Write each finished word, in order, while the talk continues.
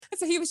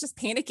So he was just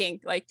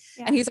panicking, like,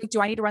 Yeah. and he's like,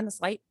 do I need to run this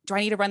light? Do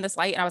I need to run this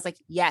light? And I was like,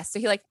 yes. So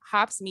he like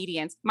hops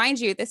medians. Mind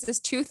you, this is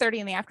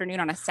 2:30 in the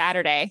afternoon on a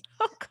Saturday,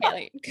 Oh,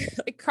 and,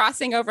 like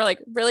crossing over like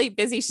really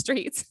busy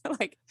streets.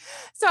 Like,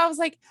 so I was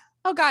like,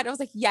 oh God. I was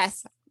like,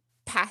 yes,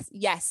 pass.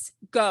 Yes,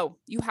 go.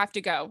 You have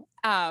to go.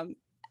 And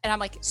I'm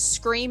like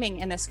screaming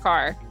in this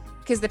car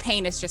because the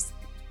pain is just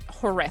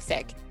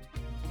horrific.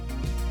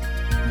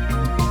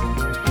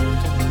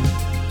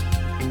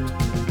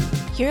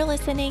 You're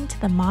listening to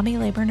the Mommy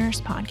Labor Nurse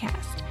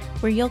podcast,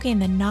 where you'll gain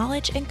the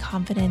knowledge and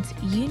confidence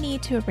you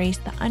need to erase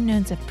the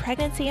unknowns of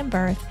pregnancy and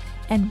birth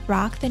and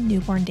rock the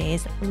newborn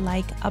days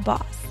like a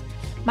boss.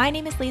 My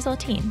name is Liesl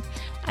Teen.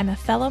 I'm a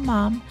fellow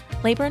mom,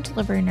 labor and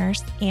delivery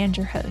nurse, and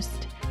your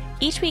host.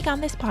 Each week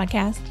on this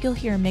podcast, you'll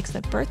hear a mix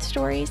of birth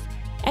stories,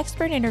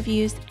 expert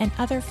interviews, and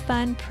other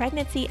fun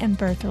pregnancy and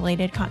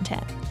birth-related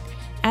content.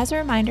 As a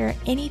reminder,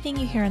 anything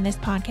you hear on this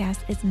podcast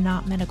is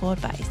not medical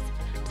advice.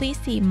 Please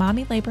see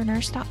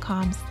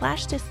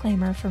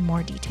mommylabornurse.com/disclaimer for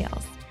more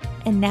details.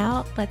 And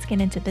now let's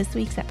get into this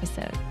week's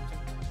episode.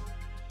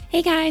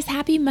 Hey guys,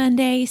 happy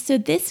Monday. So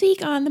this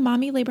week on the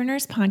Mommy Labor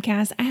Nurse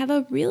podcast, I have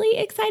a really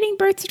exciting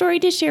birth story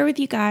to share with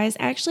you guys.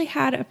 I actually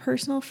had a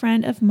personal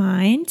friend of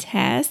mine,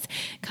 Tess,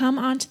 come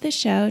onto the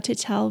show to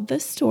tell the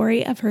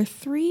story of her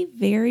 3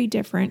 very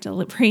different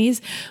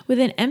deliveries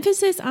with an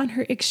emphasis on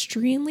her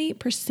extremely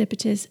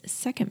precipitous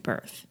second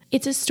birth.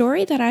 It's a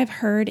story that I've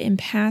heard in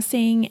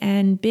passing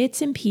and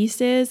bits and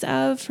pieces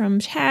of from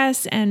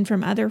Tess and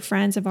from other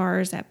friends of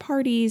ours at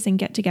parties and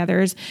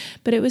get-togethers,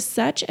 but it was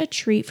such a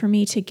treat for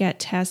me to get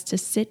Tess to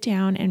sit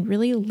down and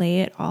really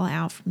lay it all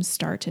out from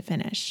start to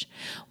finish.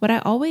 What I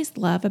always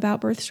love about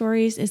birth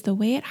stories is the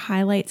way it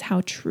highlights how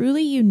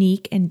truly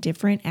unique and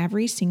different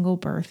every single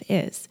birth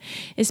is,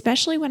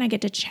 especially when I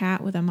get to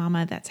chat with a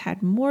mama that's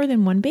had more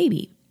than one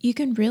baby. You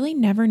can really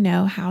never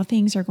know how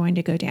things are going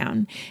to go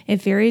down.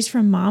 It varies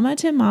from mama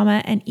to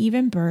mama and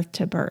even birth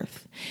to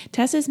birth.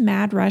 Tessa's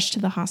mad rush to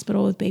the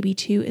hospital with baby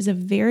 2 is a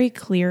very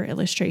clear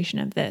illustration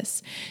of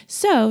this.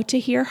 So to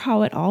hear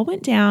how it all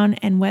went down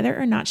and whether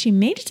or not she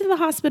made it to the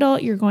hospital,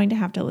 you're going to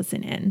have to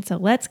listen in. So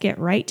let's get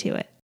right to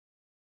it.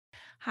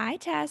 Hi,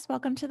 Tess.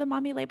 Welcome to the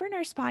Mommy Labor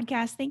Nurse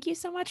podcast. Thank you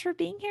so much for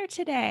being here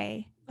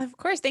today. Of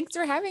course. Thanks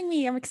for having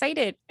me. I'm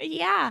excited.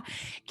 Yeah.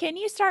 Can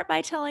you start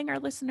by telling our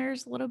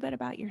listeners a little bit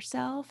about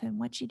yourself and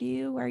what you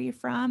do, where you're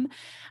from?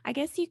 I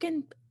guess you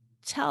can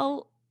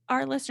tell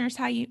our listeners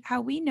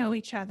how we know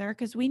each other,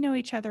 because we know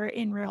each other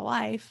in real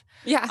life.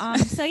 Yeah.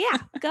 So yeah,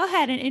 go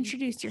ahead and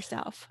introduce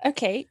yourself.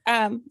 Okay.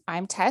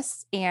 I'm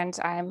Tess and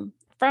I'm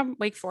from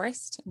Wake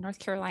Forest, North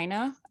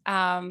Carolina.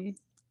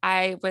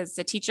 I was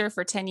a teacher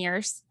for 10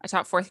 years. I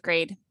taught 4th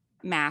grade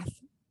math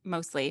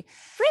mostly.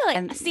 Really?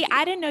 And see,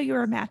 I didn't know you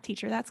were a math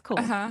teacher. That's cool.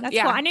 That's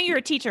yeah. cool. I knew you were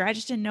a teacher. I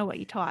just didn't know what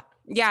you taught.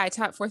 Yeah. I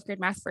taught 4th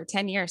grade math for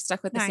 10 years,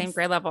 stuck with the same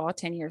grade level all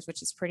 10 years,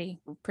 which is pretty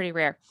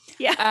rare.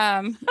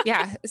 Yeah.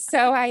 Yeah.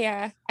 So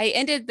I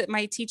ended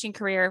my teaching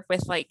career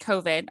with like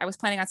COVID. I was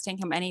planning on staying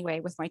home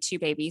anyway with my 2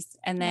 babies.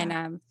 And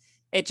then,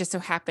 it just so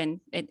happened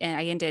and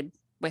I ended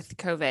with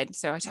COVID.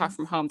 So I taught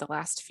from home the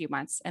last few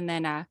months. And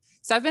then,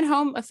 so I've been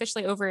home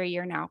officially over a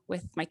year now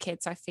with my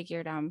kids. So I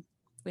figured,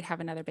 we'd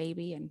have another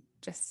baby and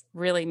just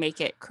really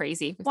make it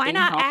crazy. Why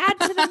not add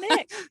to the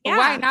mix? Yeah.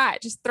 Why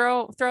not just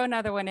throw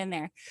another one in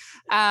there?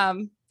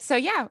 So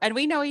yeah. And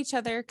we know each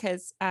other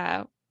because,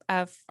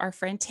 of our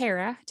friend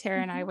Tara.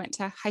 Tara and I went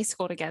to high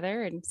school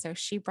together. And so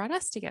she brought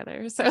us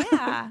together. So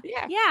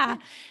yeah.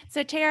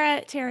 So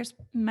Tara's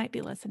might be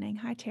listening.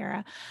 Hi,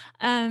 Tara.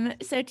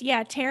 So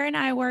yeah, Tara and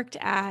I worked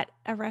at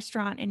a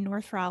restaurant in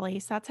North Raleigh.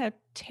 So that's how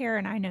Tara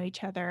and I know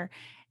each other.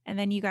 And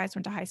then you guys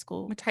went to high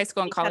school. And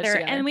college together.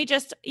 And we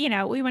just,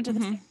 we went to the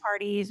same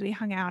parties. We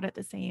hung out at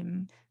the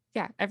same.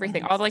 Yeah.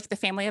 Everything, all like the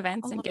family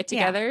events and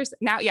get-togethers.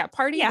 Now,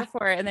 party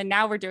before. And then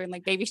now we're doing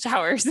like baby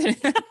showers and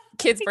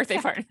kids' birthday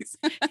parties.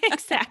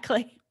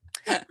 Exactly.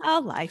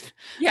 All life.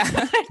 Yeah.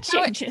 It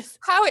changes.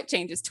 How it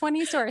changes,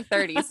 20s to our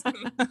 30s.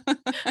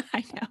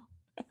 I know.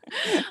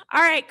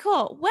 All right,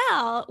 cool.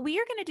 Well, we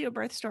are going to do a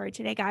birth story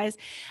today, guys.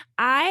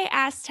 I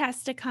asked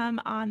Tess to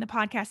come on the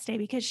podcast today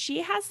because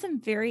she has some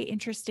very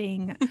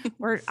interesting,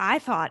 or I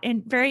thought,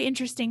 and very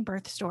interesting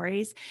birth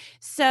stories.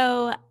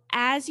 So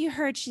as you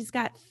heard, she's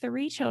got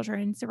 3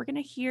 children. So we're going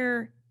to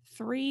hear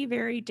 3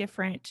 very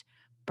different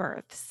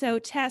births. So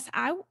Tess,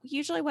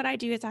 what I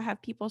do is I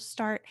have people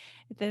start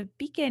at the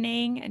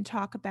beginning and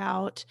talk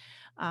about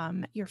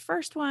your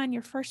first one,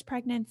 your first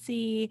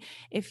pregnancy.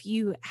 If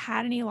you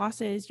had any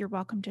losses, you're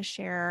welcome to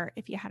share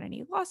if you had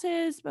any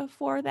losses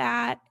before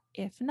that.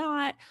 If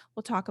not,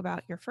 we'll talk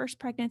about your first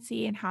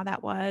pregnancy and how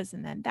that was,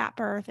 and then that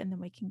birth, and then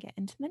we can get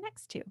into the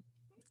next 2.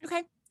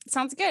 Okay.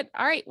 Sounds good.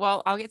 All right.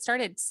 Well, I'll get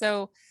started.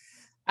 So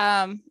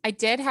I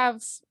did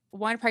have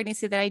one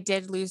pregnancy that I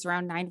did lose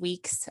around 9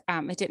 weeks.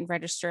 It didn't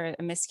register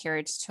a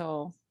miscarriage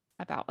till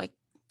about like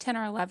 10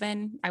 or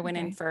 11. I went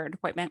in for an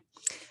appointment.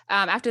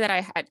 After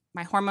that,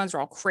 my hormones were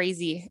all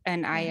crazy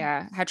and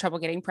I had trouble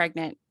getting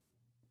pregnant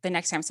the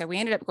next time. So we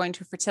ended up going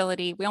to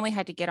fertility. We only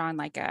had to get on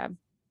like a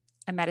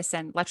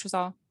medicine,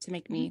 letrozole, to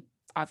make me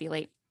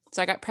ovulate.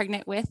 So I got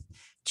pregnant with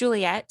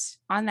Juliet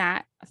on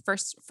that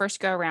first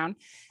go around.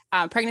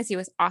 Pregnancy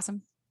was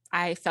awesome.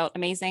 I felt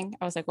amazing.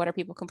 I was like, what are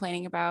people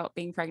complaining about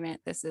being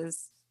pregnant?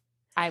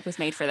 I was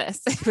made for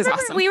this. It was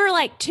awesome. We were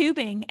like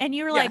tubing and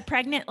you were Yeah. like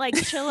pregnant, like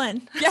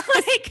chilling. Yes.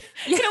 Like,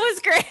 Yeah. it was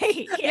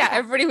great. Yeah.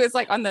 Everybody was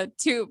like on the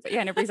tube. Yeah.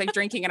 And everybody's like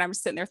drinking and I'm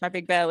just sitting there with my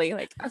big belly.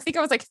 Like, I think I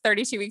was like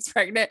 32 weeks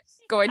pregnant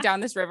going down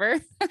this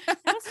river. That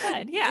was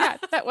fun. Yeah. Yeah,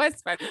 that was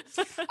fun.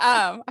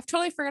 I've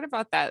totally forgot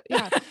about that.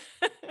 Yeah.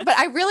 But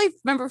I really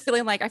remember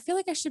feeling like, I feel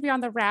like I should be on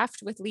the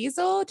raft with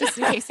Liesel just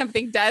in case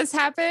something does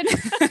happen.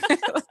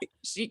 Like,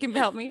 she can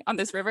help me on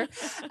this river.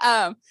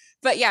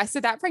 But yeah,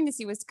 so that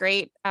pregnancy was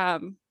great.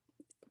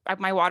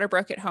 My water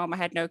broke at home. I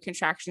had no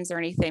contractions or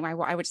anything. I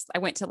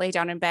went to lay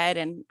down in bed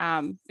and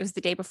it was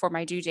the day before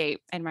my due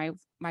date and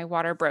my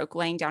water broke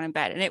laying down in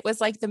bed. And it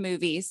was like the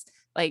movies,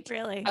 like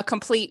really a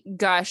complete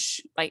gush.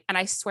 Like, and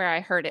I swear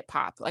I heard it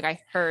pop. Like I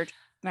heard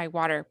my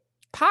water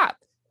pop.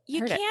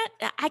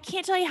 I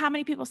can't tell you how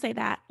many people say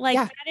that. Like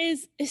that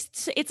is,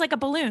 it's like a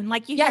balloon.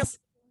 Like you hear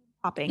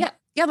popping. Yeah.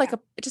 Yeah. Like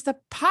just a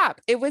pop.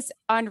 It was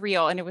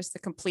unreal. And it was the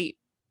complete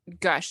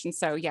gush. And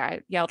so, yeah,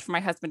 I yelled for my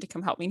husband to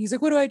come help me. And he's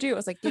like, what do I do? I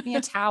was like, give me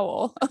a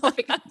towel.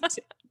 Like,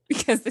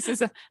 because this is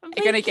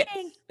going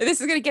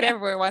to get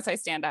everywhere once I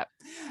stand up.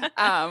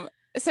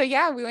 So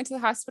yeah, we went to the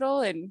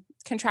hospital and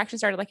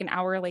contractions started like an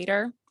hour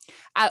later.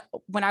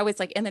 When I was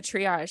like in the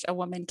triage, a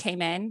woman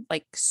came in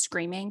like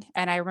screaming.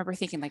 And I remember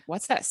thinking like,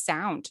 what's that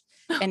sound?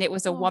 And it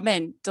was a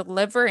woman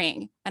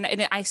delivering.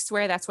 And I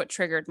swear that's what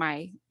triggered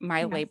my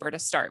labor to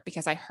start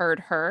because I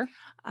heard her.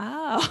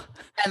 Oh,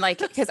 and like,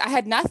 cause I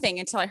had nothing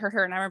until I heard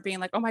her and I remember being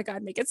like, oh my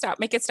God, make it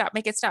stop, make it stop,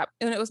 make it stop.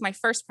 And it was my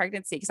first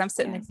pregnancy. Cause I'm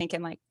sitting there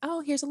thinking like,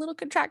 oh, here's a little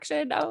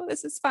contraction. Oh,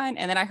 this is fun.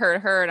 And then I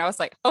heard her and I was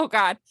like, oh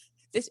God,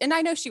 and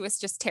I know she was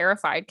just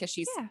terrified cause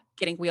she's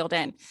getting wheeled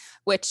in,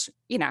 which,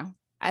 you know,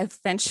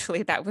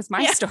 eventually that was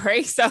my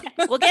story. So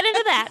we'll get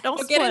into that. Don't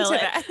we'll spoil get into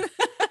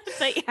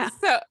it.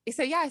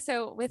 That.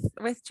 So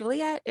with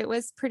Juliet, it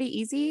was pretty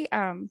easy.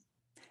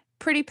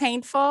 Pretty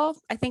painful.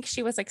 I think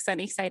she was like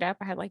sunny side up.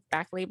 I had like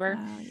back labor.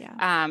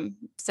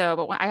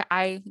 But when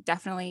I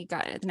definitely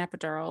got an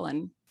epidural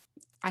and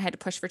I had to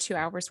push for 2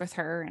 hours with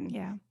her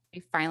and we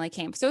finally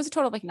came. So it was a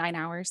total of like 9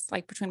 hours,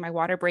 like between my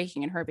water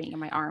breaking and her being in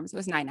my arms, it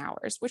was 9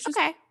 hours, which was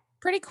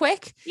pretty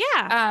quick.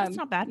 Yeah. That's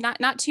not bad.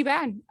 Not too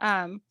bad.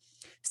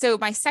 So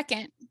my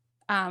second,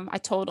 I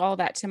told all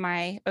that to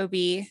my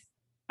OB,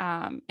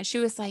 and she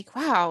was like,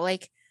 wow,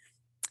 like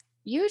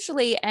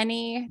usually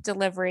any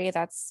delivery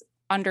that's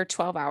under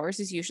 12 hours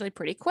is usually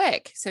pretty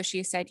quick. So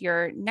she said,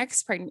 your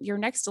next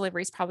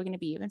delivery is probably going to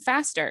be even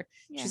faster.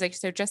 Yeah. She's like,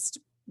 so just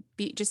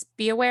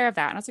be aware of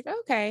that. And I was like,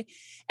 okay.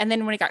 And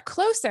then when it got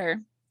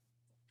closer,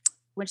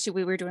 when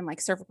we were doing like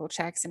cervical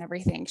checks and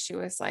everything, she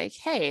was like,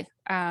 hey,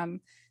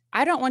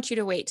 I don't want you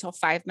to wait till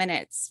 5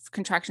 minutes,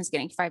 contractions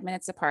getting 5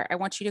 minutes apart. I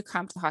want you to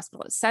come to the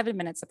hospital at 7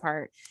 minutes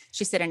apart.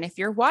 She said, and if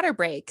your water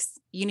breaks,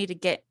 you need to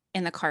get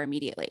in the car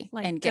immediately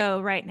and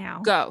go right now.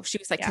 Go. She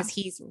was like, cause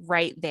he's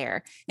right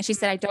there. And she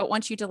said, I don't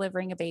want you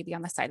delivering a baby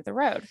on the side of the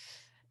road.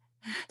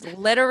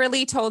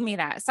 Literally told me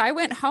that. So I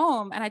went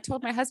home and I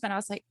told my husband, I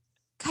was like,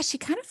 gosh, she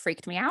kind of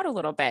freaked me out a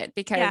little bit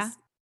because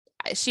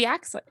she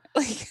acts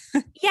like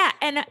yeah.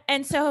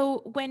 And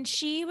so when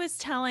she was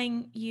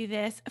telling you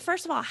this,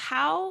 first of all,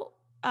 how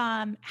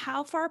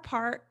far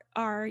apart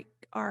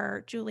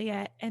are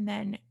Juliet and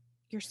then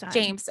your son?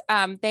 James?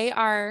 They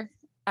are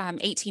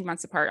 18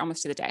 months apart,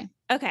 almost to the day.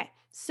 Okay.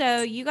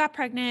 So you got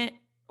pregnant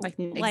like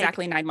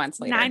exactly 9 months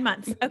later. 9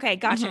 months. Okay.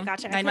 Gotcha. Mm-hmm.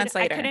 Gotcha. 9 months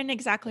later. I couldn't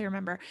exactly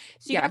remember.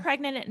 So you got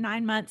pregnant at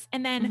 9 months.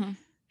 And then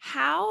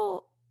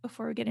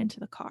before we get into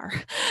the car,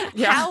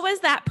 how was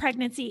that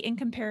pregnancy in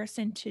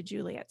comparison to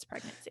Juliet's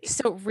pregnancy?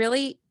 So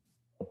really,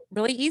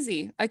 really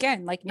easy.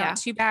 Again, like not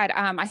too bad.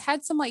 I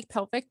had some like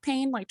pelvic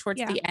pain, like towards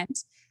the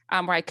end,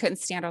 where I couldn't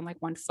stand on like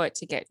one foot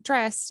to get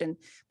dressed.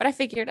 But I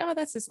figured, oh,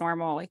 that's just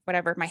normal. Like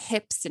whatever, my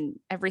hips and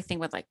everything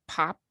would like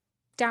pop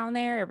down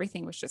there.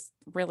 Everything was just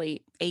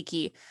really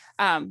achy.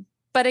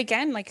 But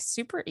again, like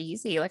super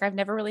easy. Like I've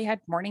never really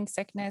had morning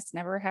sickness,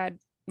 never had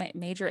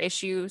major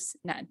issues,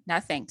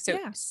 nothing. So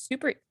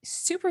super,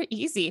 super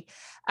easy.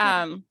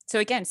 So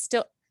again,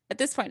 still at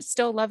this point,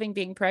 still loving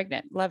being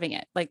pregnant, loving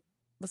it. Like,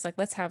 was like,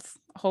 let's have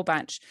a whole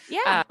bunch.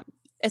 Yeah.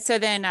 And so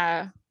then,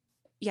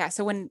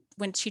 so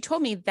when she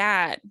told me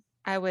that,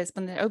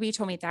 when the OB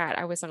told me that,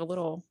 I was like a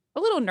little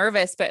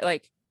nervous, but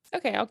like,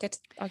 okay, I'll get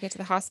to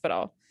the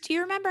hospital. Do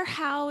you remember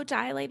how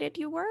dilated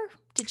you were?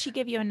 Did she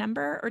give you a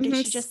number or did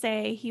she just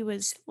say he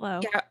was low?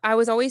 Yeah, I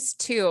was always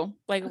 2.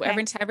 Like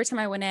every time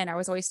I went in, I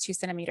was always 2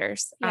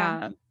 centimeters.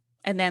 Yeah.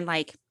 And then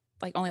like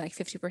only like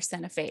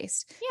 50%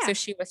 effaced. Yeah. So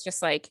she was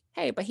just like,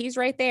 hey, but he's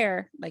right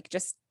there. Like,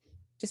 just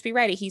be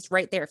ready. He's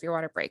right there if your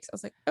water breaks. I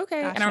was like,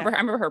 okay. Gotcha. And I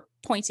remember her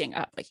pointing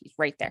up, like he's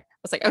right there. I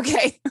was like,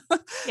 okay.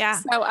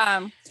 Yeah.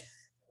 So,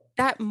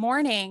 that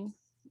morning,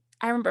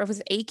 I remember it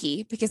was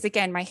achy because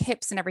again, my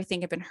hips and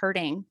everything had been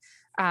hurting.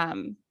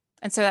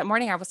 And so that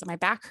morning my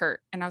back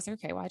hurt and I was like,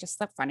 okay, well, I just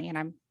slept funny and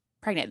I'm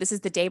pregnant. This is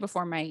the day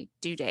before my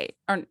due date,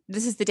 or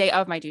this is the day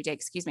of my due date.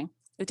 Excuse me.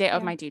 the day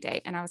of Yeah. my due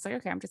date. And I was like,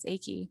 okay, I'm just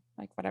achy,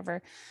 like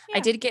whatever. Yeah. I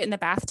did get in the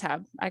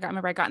bathtub. I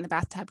remember I got in the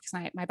bathtub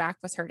because my back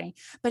was hurting,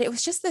 but it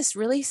was just this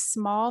really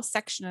small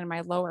section in my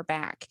lower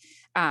back.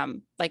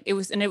 Like it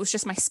was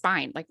just my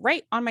spine, like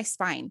right on my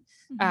spine.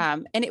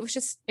 Mhm. And it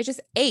just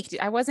ached.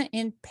 I wasn't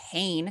in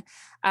pain.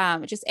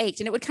 It just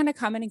ached, and it would kind of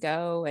come in and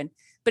go.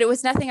 But it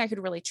was nothing I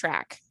could really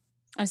track.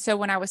 And so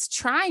when I was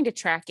trying to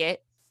track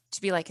it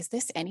to be like, is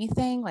this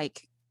anything?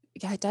 Like,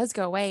 yeah, it does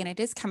go away and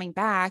it is coming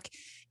back.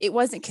 It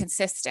wasn't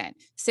consistent.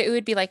 So it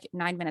would be like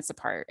 9 minutes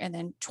apart and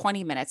then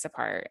 20 minutes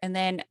apart. And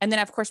then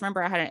of course,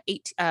 remember I had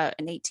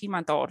an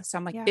 18-month-old. So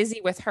I'm like Yeah. busy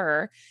with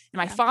her, and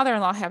my Yeah.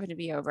 father-in-law happened to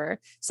be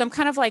over. So I'm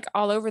kind of like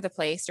all over the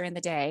place during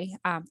the day.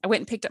 I went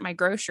and picked up my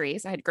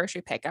groceries. I had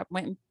grocery pickup,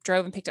 went and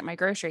drove and picked up my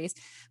groceries,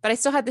 but I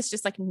still had this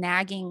just like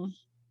nagging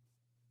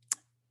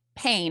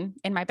pain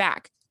in my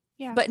back,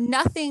 Yeah. but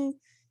nothing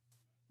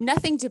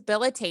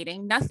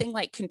debilitating, nothing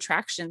like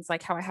contractions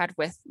like how I had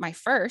with my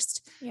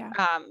first. Yeah.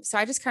 So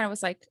I just kind of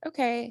was like,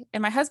 okay.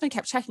 And my husband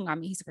kept checking on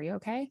me. He's like, are you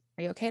okay?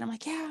 Are you okay? And I'm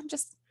like, yeah,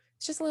 it's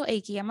just a little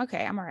achy. I'm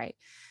okay. I'm all right.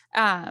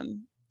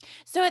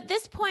 So at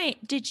this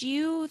point, did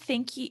you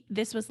think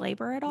this was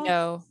labor at all?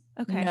 No,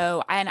 Okay.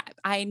 no. And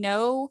I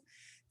know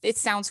it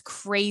sounds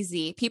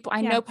crazy.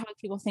 I know probably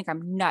people think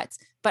I'm nuts,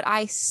 but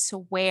I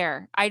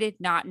swear I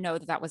did not know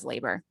that was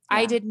labor. Yeah.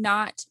 I did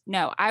not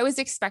know. I was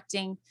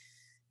expecting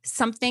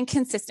something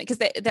consistent, because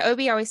the OB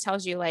always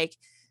tells you like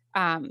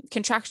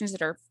contractions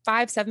that are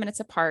 5-7 minutes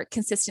apart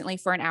consistently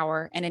for an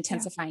hour and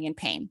intensifying in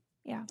pain.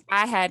 Yeah.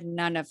 I had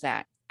none of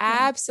that.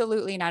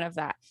 Absolutely none of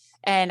that.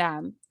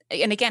 And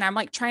again, I'm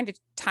like trying to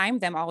time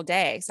them all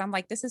day. So I'm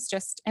like, this is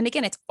just, and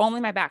again, it's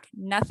only my back,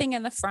 nothing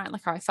in the front,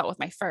 like how I felt with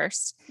my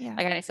first. Yeah.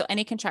 Like I didn't feel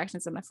any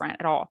contractions in the front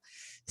at all.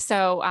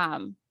 So,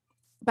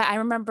 but I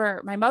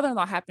remember my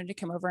mother-in-law happened to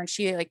come over and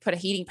she like put a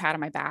heating pad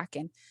on my back.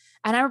 And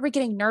I remember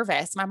getting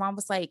nervous. My mom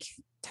was like,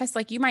 Tess,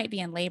 like you might be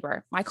in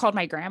labor. I called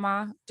my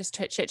grandma, just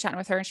chit-chatting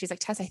with her. And she's like,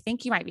 Tess, I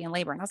think you might be in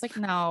labor. And I was like,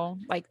 no,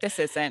 like this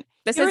isn't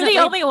You're the labor.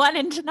 only one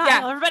in denial.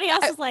 Yeah. Everybody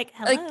else is like,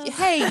 hello. Like,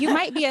 hey, you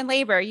might be in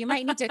labor. You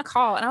might need to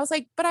call. And I was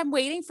like, but I'm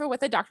waiting for what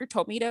the doctor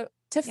told me to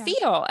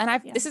feel.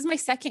 And this is my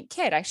second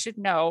kid. I should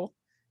know.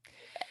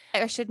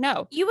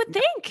 You would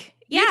think.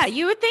 Yeah,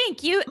 you would think.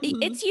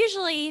 It's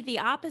usually the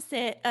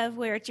opposite of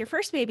where it's your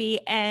first baby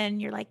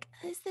and you're like,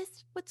 is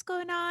this what's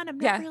going on? I'm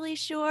not really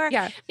sure.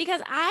 Yeah.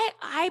 Because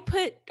I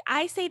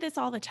say this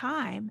all the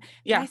time.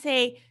 Yeah. I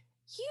say,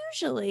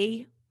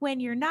 usually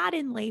when you're not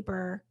in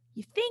labor,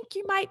 you think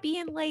you might be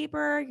in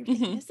labor. You're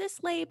thinking, is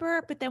this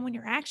labor? But then when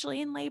you're actually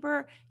in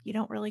labor, you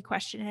don't really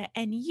question it.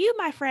 And you,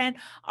 my friend,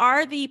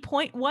 are the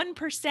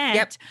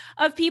 0.1%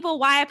 of people.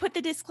 Why I put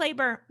the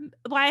disclaimer,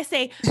 why I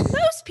say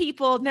most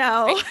people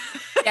know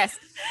yes.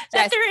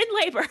 that they're in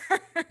labor.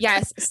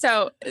 Yes.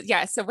 So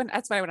when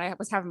I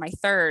was having my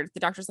third, the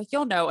doctor's like,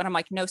 you'll know. And I'm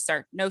like, no,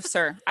 sir.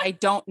 I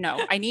don't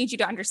know. I need you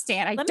to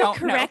understand. I don't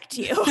correct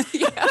you.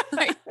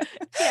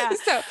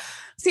 So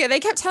yeah, they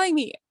kept telling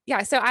me,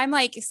 so I'm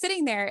like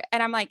sitting there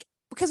and I'm like,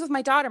 because with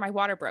my daughter, my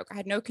water broke. I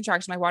had no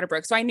contractions. My water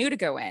broke. So I knew to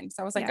go in.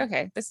 So I was like,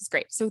 okay, this is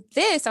great. So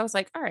I was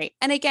like, all right.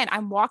 And again,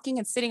 I'm walking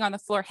and sitting on the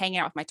floor, hanging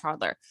out with my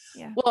toddler.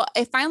 Yeah. Well,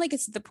 it finally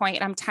gets to the point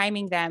and I'm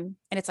timing them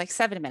and it's like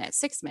 7 minutes,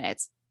 6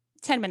 minutes,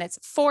 10 minutes,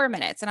 4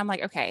 minutes. And I'm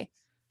like, okay,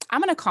 I'm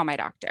going to call my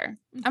doctor.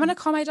 I'm going to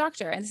call my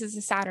doctor. And this is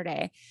a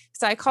Saturday.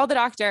 So I called the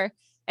doctor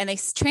and they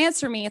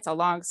transfer me. It's a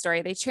long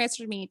story. They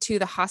transferred me to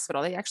the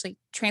hospital. They actually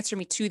transferred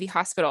me to the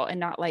hospital and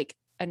not like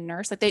a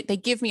nurse. Like they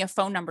give me a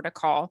phone number to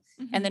call.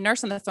 And the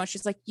nurse on the phone,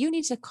 she's like, you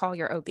need to call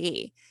your OB.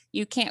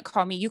 You can't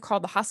call me. You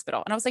call the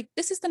hospital. And I was like,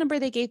 this is the number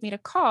they gave me to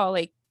call.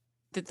 Like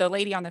the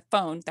lady on the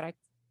phone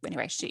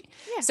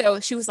so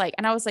she was like,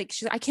 and I was like,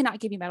 I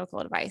cannot give you medical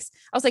advice.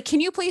 I was like, can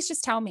you please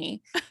just tell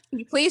me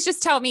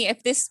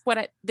if this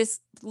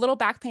little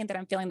back pain that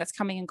I'm feeling that's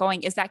coming and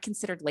going, is that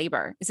considered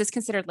labor? Is this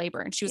considered labor?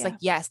 And she was like,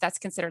 yes, that's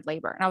considered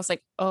labor. And I was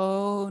like,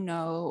 oh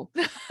no,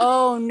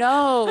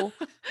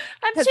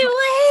 I'm too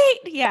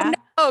late. Yeah.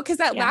 Oh, because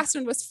that last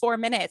one was 4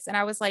 minutes. And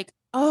I was like,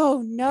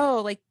 oh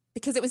no, like,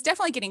 because it was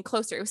definitely getting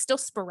closer. It was still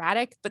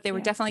sporadic, but they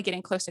were definitely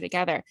getting closer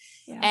together.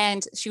 Yeah.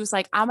 And she was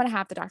like, I'm going to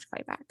have the doctor call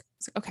you back. I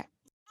was like, okay.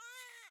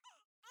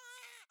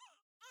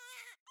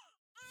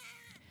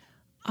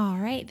 All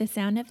right, the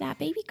sound of that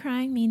baby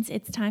crying means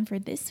it's time for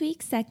this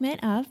week's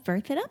segment of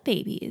Birth It Up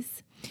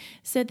Babies.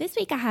 So this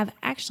week I have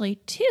actually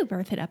 2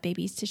 Birth It Up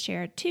babies to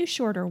share, 2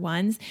 shorter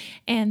ones.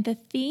 And the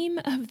theme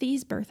of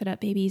these Birth It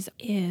Up babies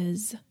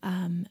is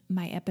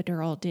my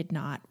epidural did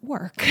not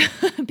work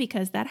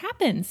because that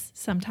happens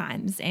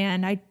sometimes.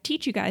 And I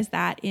teach you guys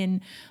that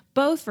in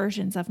both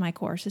versions of my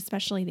course,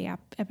 especially the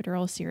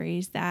epidural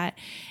series, that,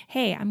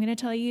 hey, I'm going to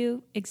tell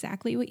you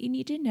exactly what you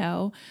need to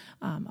know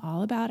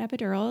all about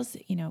epidurals,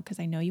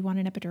 because I know you want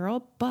an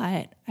epidural,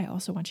 but I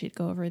also want you to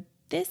go over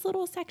this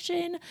little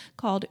section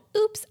called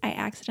Oops, I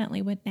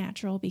accidentally went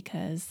natural,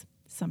 because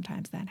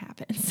sometimes that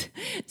happens.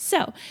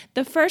 So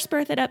the first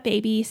Birth It Up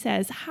baby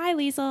says, "Hi,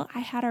 Liesl. I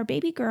had our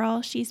baby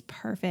girl. She's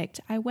perfect.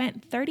 I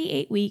went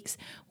 38 weeks,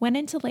 went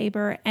into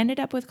labor, ended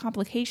up with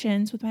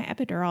complications with my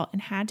epidural,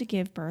 and had to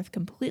give birth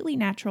completely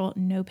natural,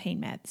 no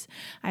pain meds.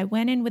 I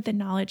went in with the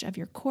knowledge of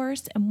your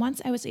course, and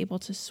once I was able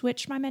to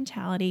switch my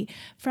mentality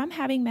from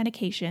having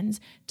medications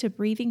to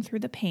breathing through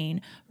the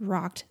pain,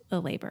 rocked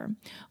the labor.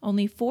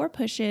 Only 4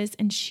 pushes,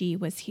 and she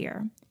was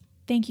here.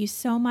 Thank you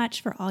so much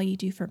for all you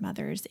do for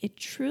mothers. It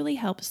truly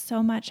helps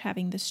so much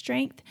having the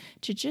strength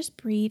to just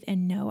breathe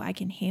and know I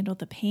can handle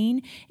the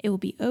pain. It will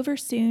be over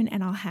soon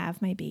and I'll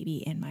have my baby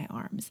in my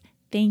arms.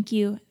 Thank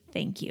you.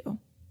 Thank you."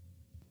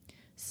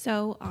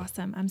 So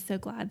awesome. I'm so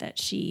glad that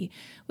she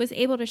was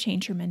able to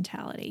change her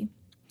mentality.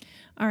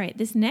 All right,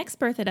 this next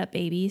Birth It Up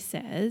baby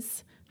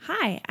says,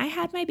 "Hi, I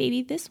had my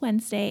baby this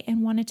Wednesday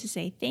and wanted to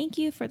say thank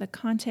you for the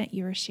content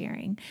you are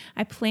sharing.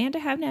 I planned to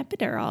have an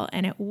epidural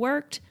and it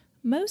worked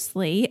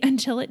mostly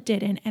until it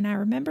didn't, and I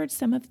remembered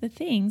some of the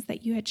things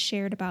that you had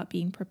shared about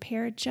being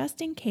prepared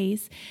just in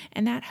case,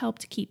 and that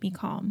helped keep me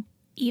calm,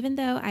 even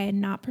though I had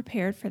not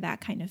prepared for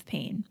that kind of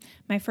pain.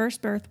 My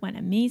first birth went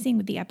amazing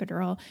with the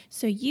epidural,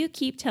 so you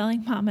keep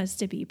telling mamas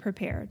to be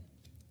prepared."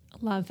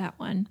 Love that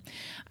one.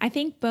 I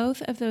think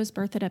both of those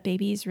Birth It Up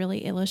babies really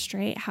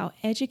illustrate how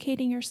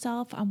educating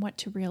yourself on what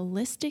to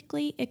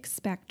realistically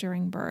expect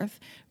during birth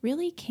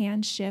really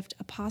can shift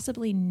a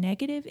possibly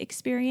negative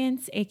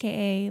experience,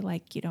 aka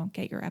like you don't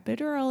get your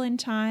epidural in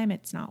time,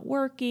 it's not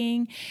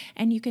working,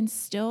 and you can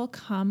still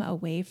come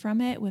away from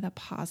it with a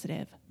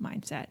positive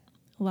mindset.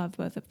 Love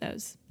both of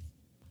those.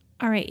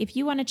 All right, if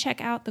you want to check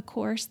out the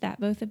course that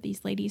both of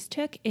these ladies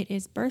took, it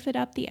is Birth It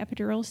Up, the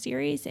Epidural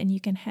Series, and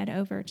you can head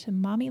over to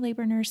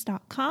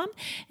mommylabornurse.com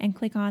and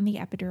click on the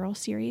Epidural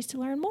Series to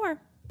learn more.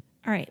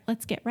 All right,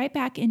 let's get right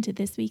back into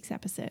this week's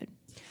episode.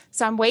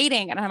 So I'm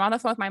waiting and I'm on the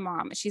phone with my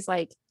mom. And she's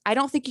like, "I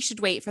don't think you should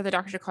wait for the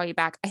doctor to call you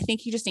back. I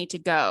think you just need to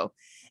go."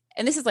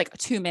 And this is like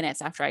 2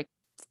 minutes after I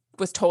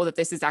was told that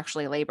this is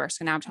actually labor.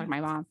 So now I'm talking to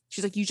my mom.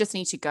 She's like, "You just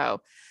need to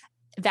go."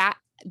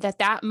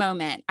 That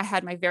moment, I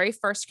had my very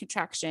first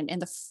contraction in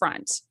the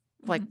front,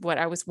 like what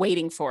I was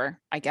waiting for,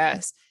 I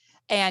guess.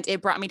 And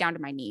it brought me down to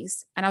my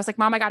knees. And I was like,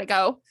 "Mom, I got to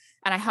go."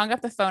 And I hung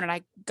up the phone and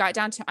I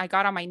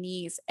got on my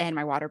knees and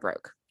my water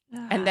broke.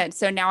 And then,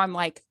 so now I'm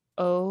like,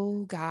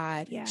 oh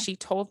God, she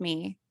told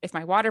me if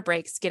my water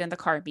breaks, get in the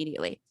car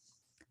immediately.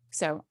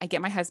 So I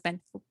get my husband.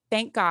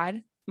 Thank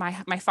God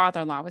my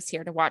father-in-law was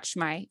here to watch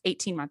my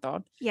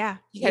 18-month-old. Yeah.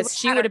 Because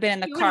she would have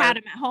been in the car. Had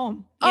him at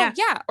home. Oh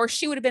yeah. Or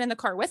she would have been in the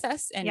car with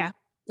us. And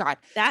God,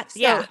 that's,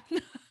 so,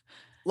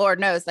 Lord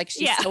knows, like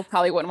she still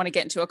probably wouldn't want to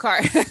get into a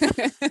car.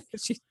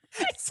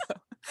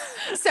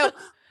 So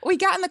we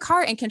got in the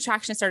car and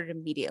contraction started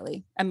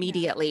immediately,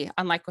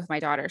 unlike with my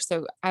daughter.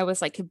 So I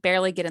was like, could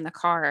barely get in the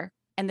car.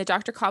 And the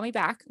doctor called me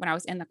back when I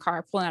was in the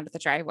car pulling out of the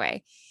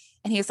driveway.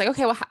 And he was like,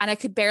 "Okay, well," and I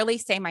could barely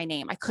say my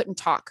name. I couldn't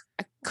talk.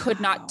 I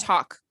could not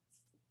talk.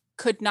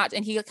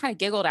 And he kind of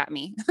giggled at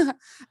me. And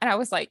I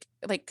was like,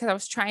 cause I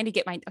was trying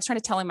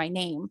to tell him my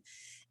name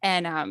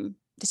and,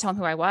 to tell him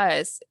who I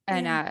was.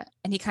 And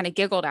he kind of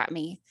giggled at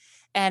me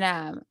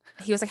and,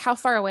 he was like, "How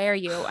far away are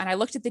you?" And I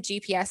looked at the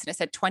GPS and it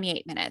said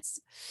 28 minutes.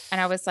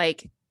 And I was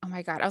like, oh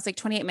my God, I was like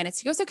 28 minutes.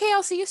 He goes, "Okay,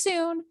 I'll see you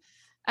soon."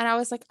 And I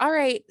was like, all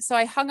right. So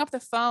I hung up the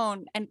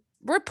phone and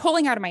we're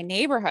pulling out of my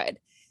neighborhood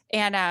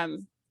and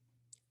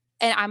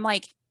I'm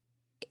like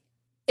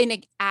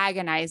in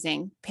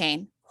agonizing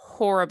pain.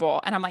 Horrible.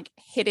 And I'm like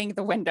hitting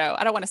the window.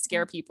 I don't want to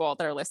scare people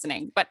that are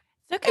listening, but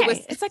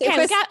okay. It's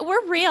okay.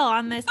 We're real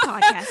on this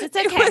podcast. It's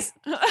okay. It was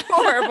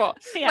horrible.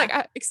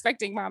 Like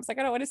expecting mom's like,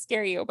 I don't want to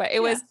scare you, but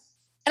it was,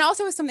 and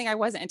also it was something I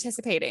wasn't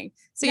anticipating.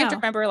 So you have to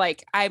remember,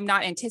 like, I'm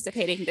not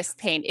anticipating this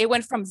pain. It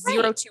went from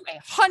 0 to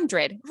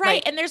 100. Right.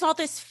 Like, and there's all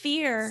this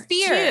fear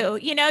too,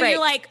 you're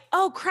like,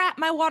 oh crap,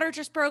 my water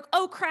just broke.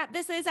 Oh crap,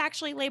 this is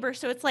actually labor.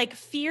 So it's like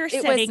fear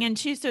setting in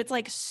too. So it's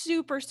like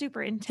super,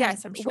 super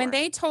intense. I'm sure. When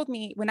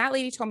that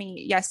lady told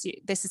me, yes,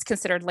 this is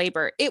considered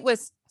labor, it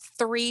was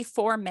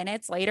 3-4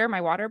 minutes later,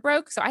 my water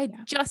broke. So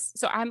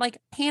so I'm like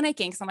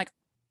panicking. So I'm like,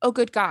 oh,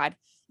 good God,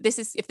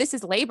 if this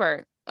is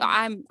labor,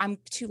 I'm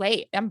too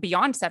late. I'm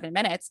beyond 7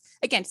 minutes.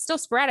 Again, still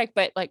sporadic,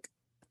 but like,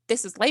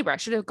 this is labor. I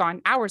should have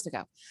gone hours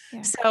ago.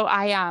 Yeah. So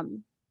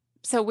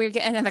so we're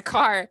getting in the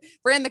car,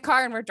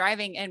 and we're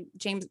driving, and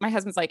James, my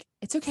husband's like,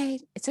 it's okay.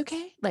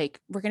 Like,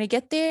 we're going to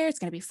get there. It's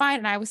going to be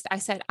fine. And I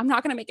said, I'm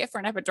not going to make it for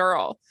an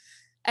epidural.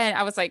 And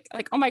I was like,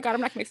 oh my God,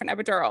 I'm not going to make for an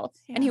epidural.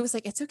 Yeah. And he was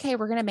like, it's okay.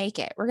 We're going to make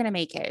it.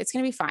 It's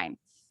going to be fine.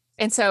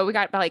 And so we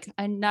got like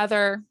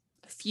another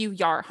few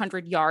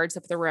 100 yards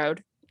up the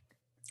road.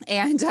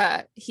 And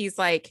he's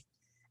like,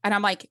 and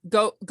I'm like,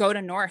 go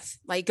to North.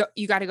 Like,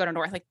 you got to go to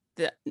North, like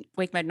the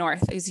Wake Med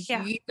North.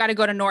 You got to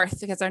go to North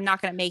because they're not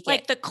going to make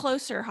like it. The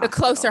closer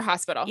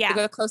hospital. Yeah. They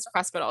go to the closer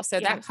hospital. So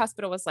that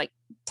hospital was like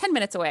 10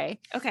 minutes away.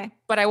 Okay.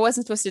 But I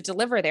wasn't supposed to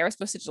deliver there. I was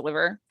supposed to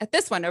deliver at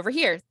this one over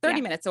here, 30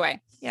 minutes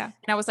away. Yeah.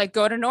 And I was like,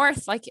 go to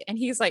North. Like, and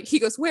he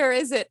goes, where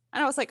is it?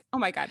 And I was like, oh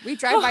my God, we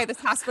drive by this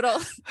hospital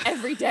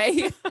every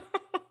day.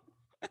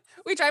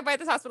 we drive by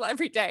this hospital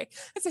every day.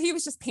 And so he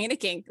was just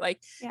panicking,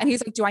 like, Yeah. and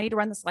he's like, do I need to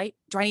run this light?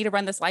 Do I need to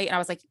run this light? And I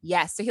was like,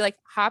 yes. So he like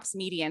hops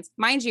medians.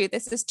 Mind you,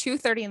 this is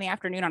 2:30 in the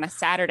afternoon on a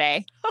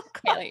Saturday, Oh,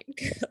 and,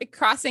 God. like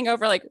crossing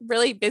over like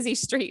really busy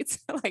streets.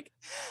 Like,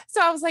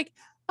 so I was like,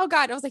 oh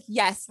God, I was like,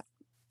 yes,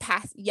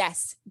 pass.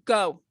 Yes,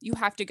 go. You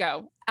have to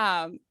go.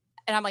 And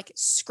I'm like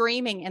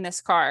screaming in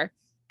this car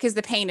because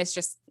the pain is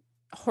just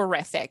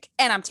horrific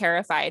and I'm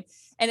terrified.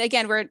 And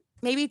again, we're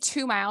maybe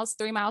 2 miles,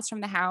 3 miles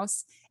from the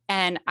house.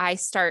 And I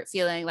start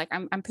feeling like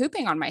I'm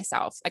pooping on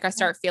myself. Like I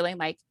start feeling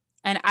like,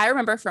 and I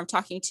remember from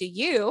talking to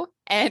you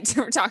and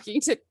from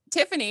talking to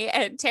Tiffany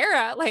and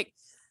Tara, like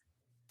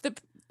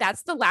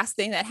that's the last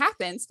thing that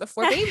happens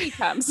before baby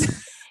comes.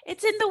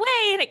 It's in the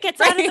way and it gets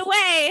out of the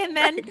way and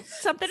then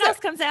something else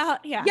comes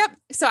out. Yeah. Yep.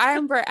 So I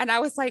remember, and I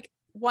was like,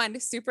 one,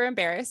 super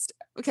embarrassed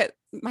because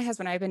my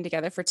husband and I have been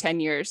together for 10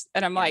 years.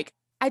 And I'm like,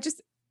 I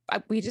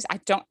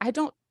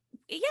don't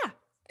Yeah.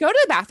 go to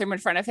the bathroom in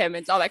front of him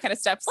and all that kind of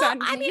stuff. So Well,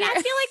 I mean, I feel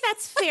like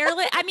that's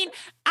fairly, I mean,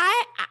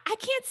 I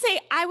can't say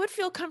I would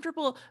feel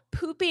comfortable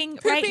pooping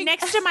right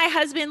next to my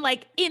husband,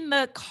 like in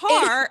the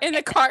car, in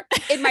the car,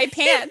 in my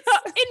pants,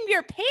 in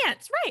your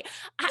pants. Right.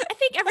 I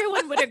think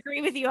everyone would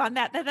agree with you on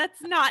that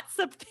that's not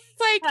something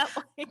like, that,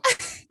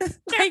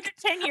 after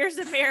 10 years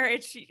of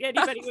marriage,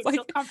 anybody would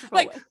feel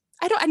comfortable with.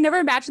 I never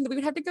imagined that we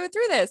would have to go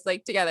through this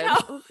like together.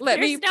 No,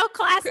 there's no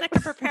class that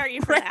can prepare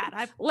you for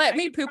that. Let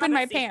me poop in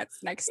my pants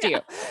next to you.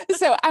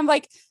 So I'm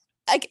like,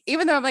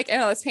 even though I'm like, in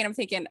all this pain, I'm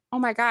thinking, oh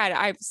my God,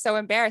 I'm so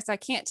embarrassed. I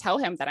can't tell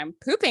him that I'm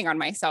pooping on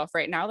myself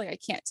right now. Like I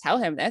can't tell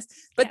him this,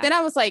 but then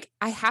I was like,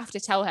 I have to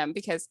tell him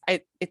because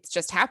it's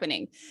just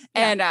happening.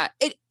 And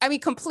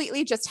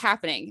completely just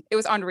happening. It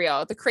was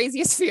unreal. The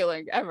craziest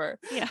feeling ever.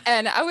 Yeah.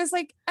 And I was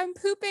like, I'm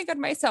pooping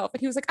on myself. And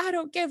he was like, I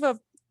don't give a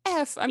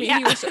F. I mean,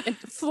 he was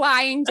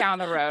flying down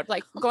the road,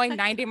 like going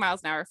 90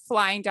 miles an hour,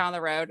 flying down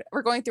the road.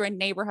 We're going through a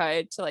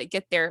neighborhood to like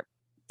get there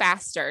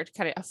faster to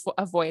kind of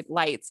avoid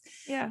lights.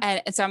 Yeah.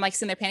 And so I'm like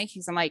sitting there panicking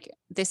because I'm like,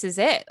 this is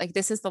it. Like,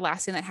 this is the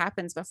last thing that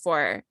happens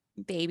before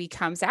baby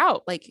comes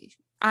out. Like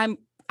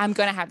I'm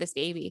going to have this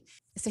baby.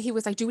 So he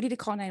was like, do we need to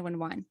call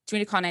 911? Do we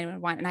need to call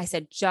 911? And I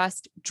said,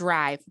 just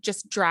drive,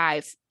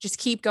 just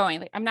keep going.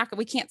 Like,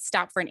 we can't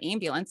stop for an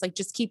ambulance. Like,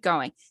 just keep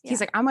going. Yeah. He's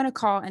like, I'm going to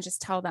call and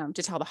just tell them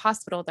to tell the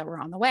hospital that we're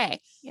on the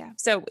way. Yeah.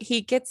 So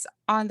he gets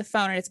on the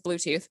phone and it's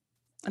Bluetooth.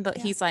 And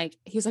he's like,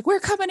 we're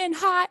coming in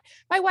hot.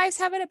 My wife's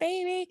having a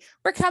baby.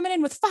 We're coming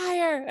in with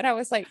fire. And I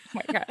was like,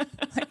 oh my God,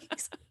 like,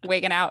 he's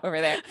wigging out over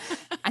there.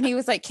 And he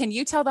was like, can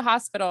you tell the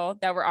hospital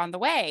that we're on the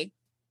way?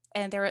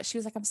 And she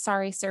was like, I'm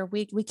sorry, sir.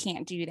 We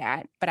can't do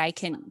that, but I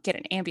can get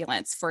an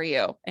ambulance for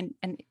you.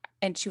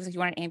 And she was like, you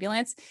want an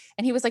ambulance?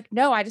 And he was like,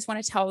 no, I just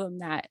want to tell them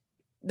that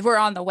we're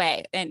on the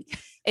way. And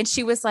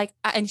she was like,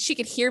 and she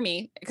could hear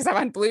me because I'm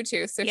on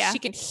Bluetooth. So she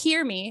can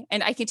hear me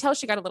and I can tell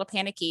she got a little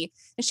panicky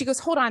and she goes,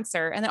 hold on,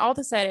 sir. And then all of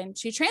a sudden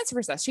she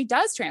transfers us. She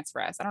does transfer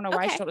us. I don't know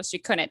why she told us she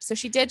couldn't. So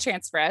she did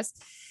transfer us.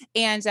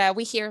 And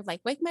we hear like,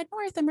 Wake Med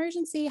North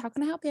emergency. How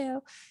can I help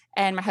you?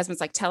 And my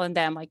husband's like telling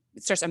them, like,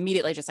 starts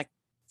immediately just like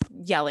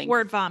yelling.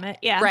 Word vomit.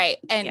 Yeah. Right.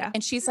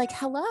 And she's like,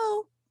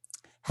 hello.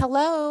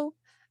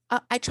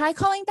 I tried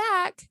calling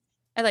back.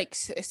 And like,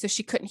 so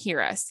she couldn't hear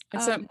us.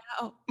 And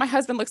my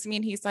husband looks at me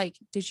and he's like,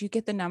 did you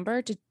get the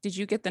number? Did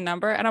you get the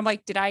number? And I'm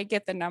like, did I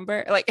get the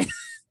number? Like,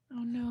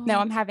 oh no, no,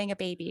 I'm having a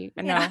baby.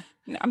 No,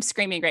 I'm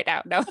screaming right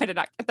now. No, I did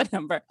not get the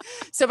number.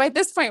 So by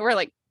this point, we're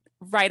like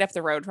right up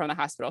the road from the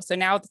hospital. So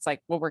now it's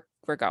like, well,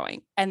 we're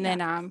going. And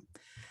then,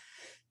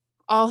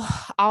 all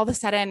of a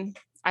sudden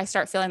I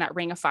start feeling that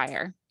ring of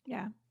fire.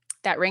 Yeah.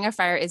 That ring of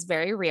fire is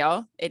very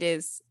real. It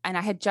is. And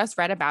I had just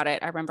read about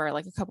it. I remember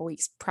like a couple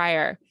weeks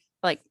prior,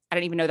 like, I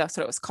didn't even know that's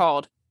what it was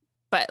called,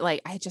 but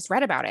like, I had just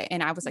read about it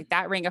and I was like,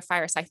 that ring of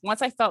fire. So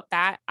once I felt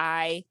that,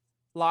 I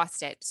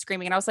lost it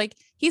screaming. And I was like,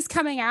 he's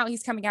coming out.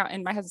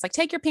 And my husband's like,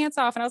 take your pants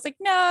off. And I was like,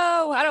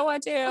 no, I don't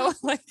want to.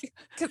 Like,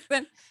 cause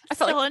then I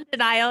felt still in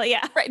denial.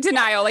 Yeah. Right.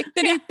 Denial. Like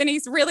then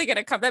he's really going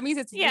to come. That means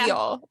it's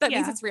real. That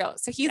means it's real.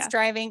 So he's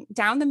driving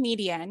down the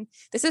median.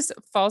 This is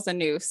Falls of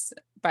Neuse,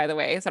 by the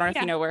way. So I don't know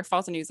if you know where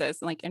Falls of Neuse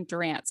is, like in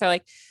Durant. So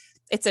like,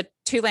 it's a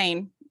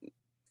 2-lane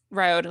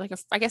road, like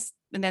I guess,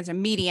 and there's a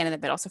median in the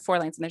middle. So 4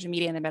 lanes and there's a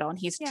median in the middle. And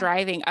he's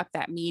driving up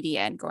that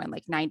median going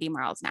like 90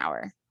 miles an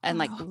hour and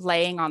like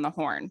laying on the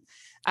horn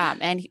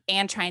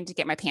and trying to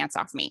get my pants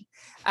off me.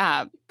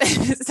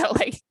 So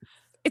like,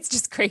 it's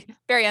just great,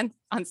 very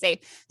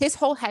unsafe. His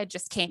whole head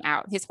just came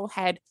out. His whole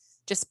head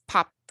just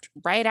popped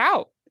right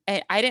out.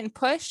 And I didn't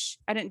push.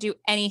 I didn't do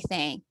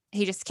anything.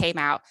 He just came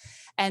out.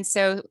 And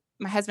so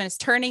my husband is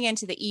turning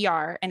into the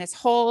ER and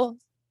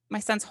my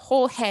son's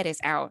whole head is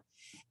out.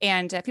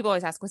 And people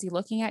always ask, was he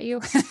looking at you?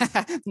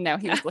 No,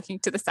 he was looking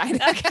to the side.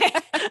 Okay.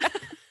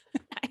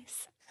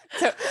 Nice.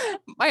 So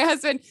my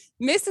husband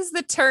misses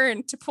the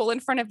turn to pull in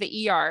front of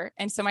the ER.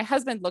 And so my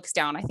husband looks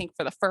down, I think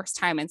for the first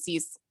time and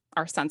sees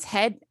our son's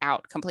head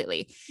out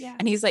completely. Yeah.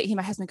 And he's like,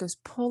 my husband goes,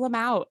 pull him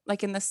out,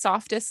 like in the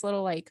softest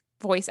little like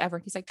voice ever.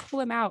 He's like, pull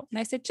him out. And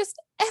I said, just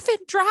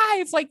effing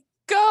drive, like,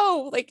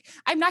 go. Like,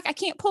 I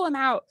can't pull him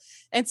out.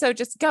 And so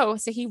just go.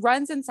 So he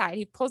runs inside,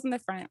 he pulls in the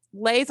front,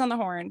 lays on the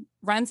horn,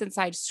 runs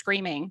inside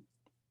screaming.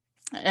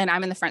 And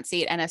I'm in the front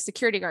seat, and a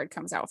security guard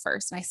comes out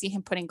first, and I see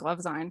him putting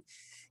gloves on,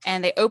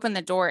 and they open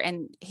the door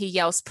and he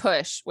yells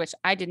push, which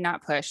I did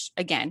not push.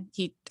 Again,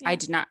 I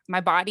did not,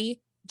 my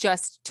body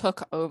just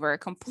took over,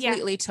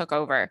 completely took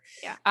over,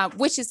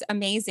 which is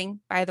amazing,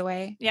 by the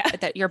way,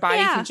 that your body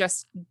can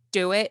just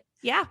do it.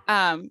 Yeah.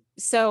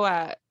 So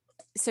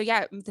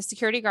the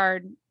security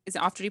guard is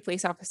an off-duty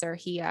police officer.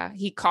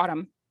 He caught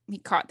him. He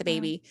caught the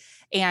baby.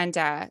 And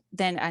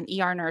then an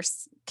ER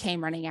nurse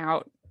came running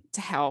out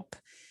to help.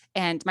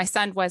 And my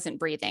son wasn't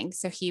breathing.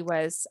 So he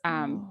was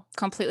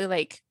completely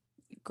like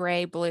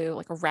gray, blue,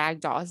 like a rag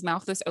doll. His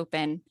mouth was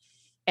open.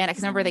 And I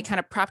can remember they kind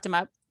of propped him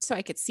up so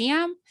I could see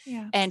him.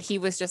 Yeah. And he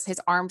was just, his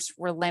arms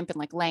were limp and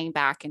like laying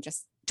back, and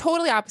just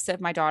totally opposite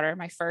of my daughter.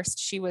 My first,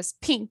 she was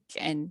pink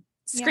and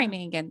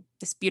screaming and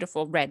this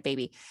beautiful red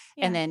baby.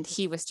 Yeah. And then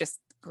he was just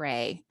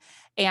gray.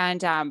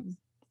 And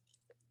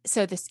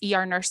so this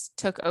ER nurse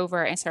took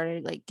over and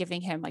started like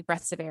giving him like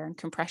breaths of air and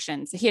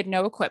compressions. He had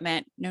no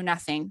equipment, no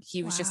nothing.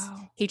 He was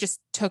he just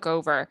took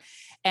over.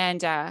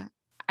 And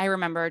I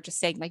remember just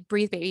saying like,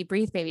 breathe, baby,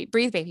 breathe, baby,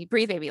 breathe, baby,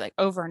 breathe, baby, like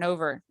over and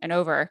over and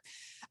over.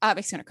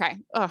 Makes me want to cry.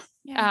 Oh,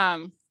 yeah.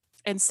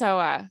 And so,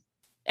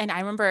 and I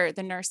remember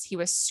the nurse, he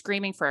was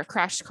screaming for a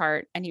crash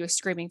cart, and he was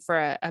screaming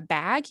for a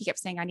bag. He kept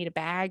saying, I need a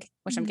bag,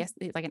 which I'm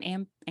guessing like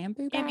an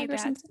ambu bag or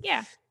something.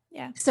 Yeah.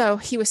 Yeah. So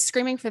he was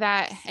screaming for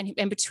that. And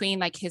in between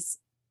like his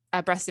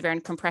breaths of air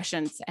and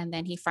compressions. And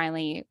then he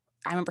finally,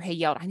 I remember he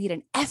yelled, I need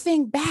an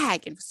effing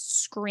bag, and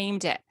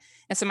screamed it.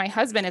 And so my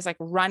husband is like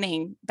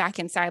running back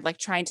inside, like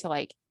trying to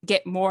like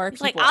get more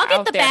people. Like, I'll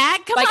get the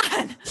bag. Come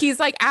on.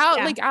 He's like,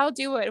 like, I'll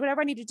do it,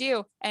 whatever I need to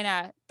do.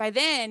 And by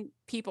then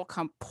people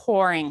come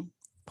pouring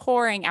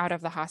out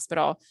of the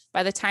hospital.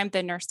 By the time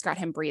the nurse got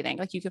him breathing,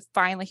 like you could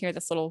finally hear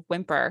this little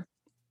whimper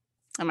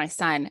on my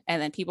son.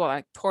 And then people are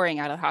like pouring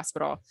out of the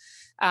hospital.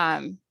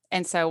 And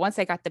so once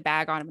I got the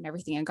bag on him and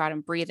everything and got him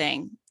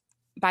breathing,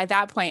 by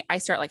that point I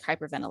start like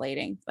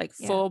hyperventilating, like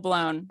full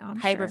blown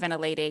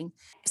hyperventilating.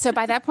 So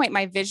by that point,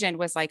 my vision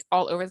was like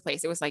all over the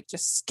place. It was like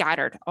just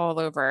scattered all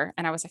over.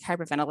 And I was like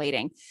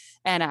hyperventilating.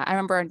 And I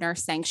remember a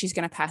nurse saying she's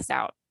going to pass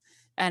out.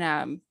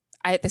 And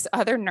this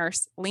other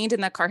nurse leaned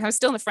in the car. I was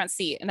still in the front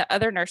seat, and the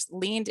other nurse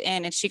leaned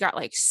in, and she got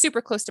like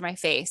super close to my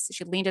face.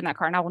 She leaned in that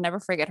car, and I will never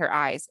forget her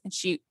eyes. And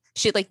she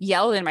like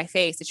yelled in my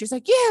face, and she was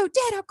like, "You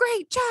did a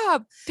great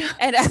job."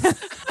 And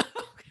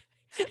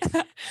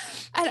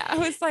and I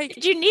was like,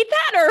 did you need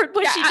that, or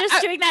was she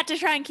just doing that to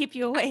try and keep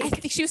you awake? I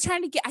think she was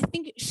trying to get,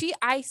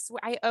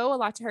 I owe a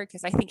lot to her,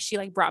 because I think she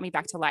like brought me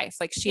back to life.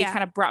 Like she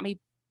kind of brought me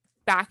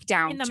back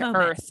down to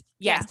earth.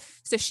 Yes. Yeah.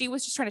 So she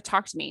was just trying to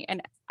talk to me.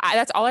 And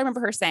that's all I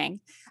remember her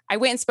saying. I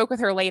went and spoke with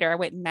her later. I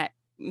went and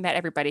met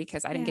everybody,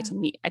 because I didn't get to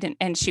meet.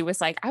 And she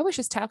was like, I was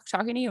just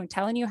talking to you and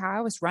telling you how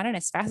I was running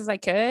as fast as I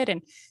could.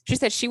 And she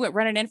said she went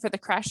running in for the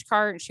crash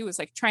cart, and she was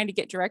like trying to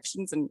get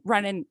directions and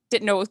running,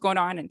 didn't know what was going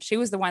on. And she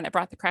was the one that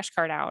brought the crash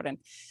cart out.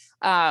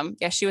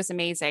 And she was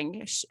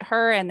amazing.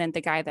 Her, and then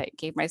the guy that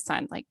gave my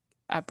son like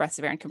breaths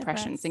of air and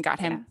compressions and got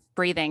him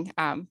breathing.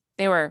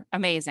 They were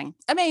amazing.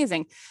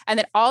 And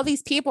then all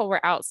these people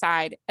were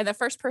outside, and the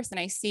first person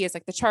I see is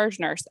like the charge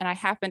nurse. And I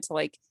happen to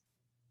like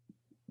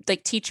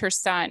teach her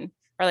son,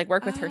 or like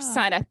work with her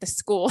son at the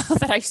school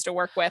that I used to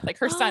work with. Like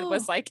her son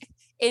was like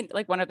in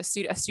like one of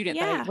the a student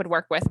that I would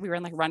work with. We were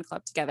in like run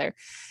club together.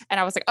 And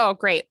I was like, oh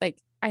great. Like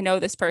I know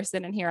this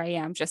person, and here I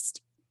am,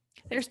 just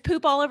there's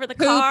poop all over the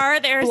car.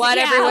 There's blood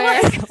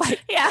everywhere.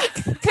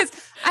 Because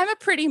I'm a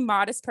pretty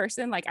modest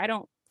person. Like I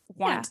don't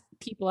want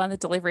people in the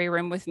delivery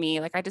room with me.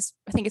 Like I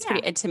think it's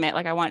pretty intimate.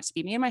 Like I want it to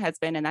be me and my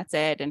husband, and that's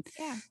it. And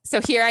so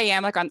here I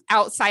am, like on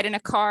outside in a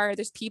car.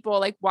 There's people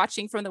like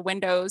watching from the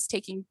windows,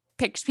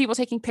 people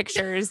taking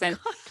pictures, and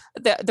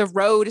the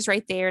road is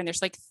right there. And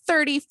there's like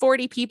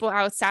 30-40 people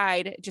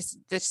outside. Just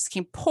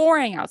came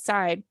pouring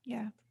outside.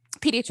 Yeah.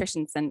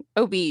 Pediatricians and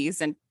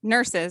OBs and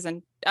nurses,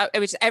 and it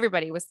was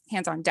everybody was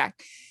hands on deck.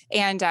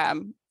 And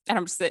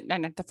I'm just sitting,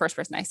 and the first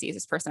person I see is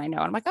this person I know.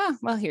 And I'm like, oh,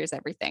 well, here's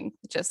everything,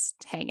 just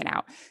hanging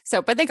out.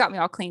 So, but they got me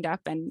all cleaned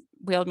up and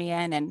wheeled me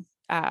in, and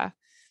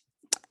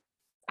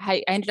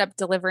I ended up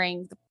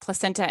delivering the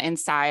placenta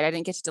inside. I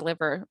didn't get to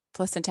deliver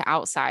placenta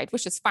outside,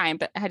 which is fine,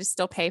 but I had to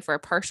still pay for a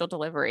partial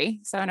delivery.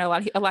 So I know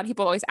a lot of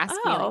people always ask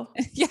me,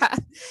 like,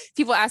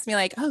 people ask me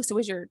like, oh, so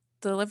was your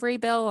delivery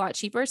bill a lot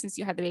cheaper since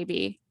you had the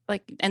baby,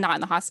 like, and not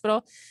in the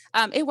hospital?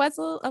 It was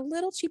a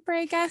little cheaper,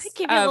 I guess.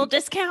 Give you a little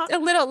discount, a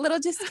little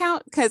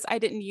discount, because I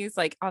didn't use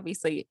like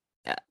obviously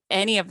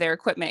any of their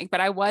equipment,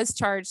 but I was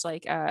charged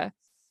like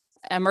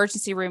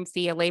emergency room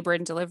fee, a labor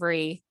and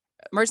delivery.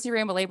 Emergency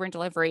room, a labor and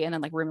delivery, and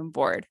then like room and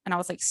board. And I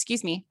was like,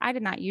 excuse me, I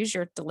did not use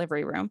your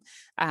delivery room.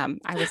 I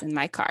was in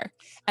my car.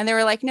 And they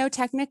were like, no,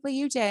 technically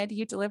you did.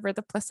 You delivered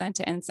the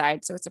placenta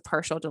inside. So it's a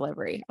partial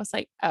delivery. I was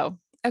like, oh,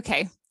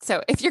 okay.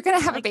 So if you're going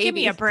to have a baby, give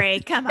me a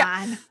break. Come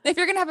on. If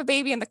you're going to have a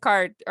baby in the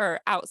car or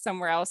out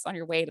somewhere else on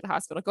your way to the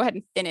hospital, go ahead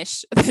and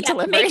finish the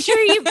delivery. Make sure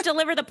you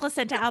deliver the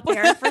placenta out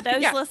there for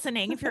those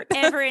listening. If you're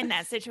ever in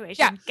that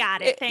situation,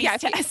 got it.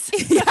 Thanks, Tess.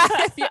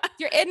 If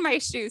you're in my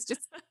shoes,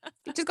 just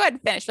go ahead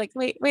and finish. Like,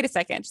 wait a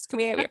second. Just can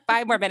we have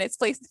 5 more minutes,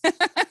 please?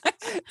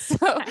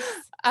 So,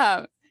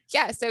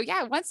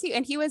 once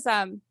he was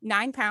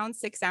 9 pounds,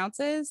 6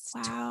 ounces,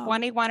 wow.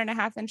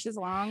 21.5 inches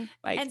long.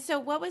 And so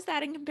what was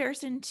that in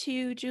comparison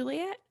to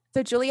Juliet?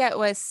 So Juliet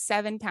was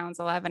 7 pounds,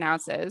 11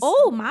 ounces.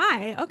 Oh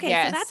my. Okay.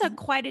 Yes. So that's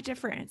quite a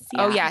difference.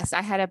 Yeah. Oh yes.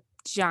 I had a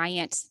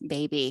giant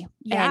baby.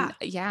 Yeah.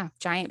 And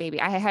giant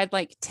baby. I had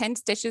like 10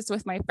 stitches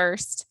with my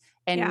first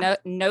and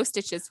no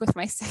stitches with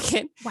my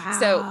second. Wow.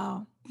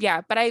 So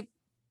yeah, but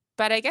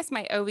I guess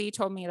my OB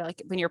told me that,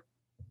 like, when you're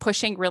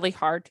pushing really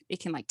hard, it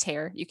can like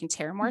tear. You can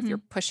tear more if you're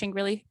pushing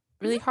really,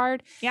 really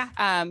hard. Yeah.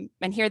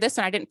 And here, this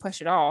one, I didn't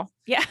push at all.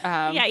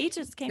 Yeah. He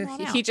just came on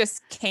out. He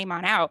just came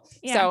on out.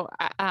 Yeah. So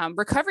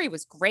recovery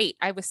was great.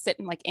 I was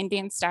sitting like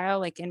Indian style,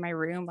 like in my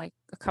room, like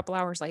a couple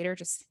hours later,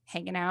 just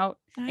hanging out.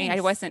 Nice. I mean,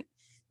 I wasn't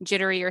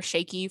jittery or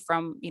shaky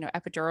from,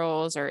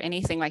 epidurals or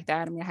anything like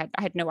that. I mean,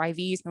 I had no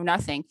IVs, no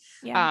nothing.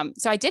 Yeah.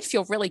 So I did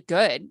feel really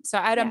good. So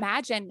I'd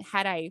imagine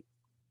had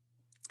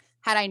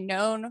I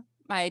known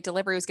my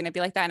delivery was going to be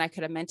like that, and I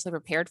could have mentally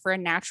prepared for a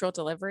natural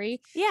delivery.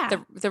 Yeah.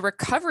 The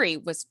recovery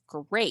was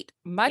great,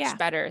 much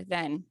better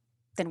than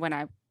when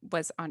I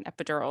was on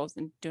epidurals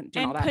and doing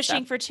all that pushing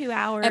stuff. for 2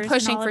 hours and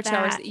pushing for 2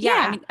 hours.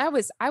 Yeah. I mean,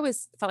 I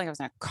felt like I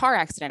was in a car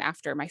accident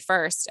after my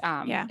first.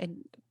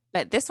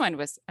 But this one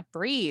was a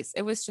breeze.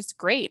 It was just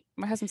great.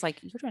 My husband's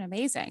like, "You're doing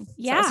amazing."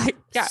 Yeah.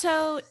 So,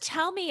 So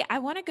tell me, I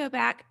want to go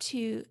back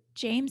to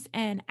James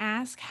and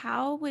ask,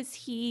 how was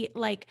he,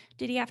 like,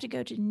 did he have to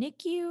go to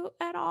NICU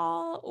at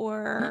all?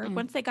 Or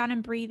once they got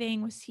him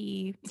breathing, was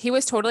he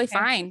was totally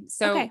fine.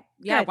 So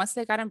good. Once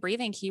they got him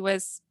breathing, he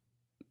was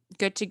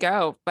good to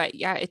go. But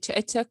yeah, it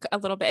took a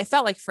little bit. It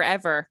felt like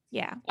forever.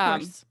 Yeah.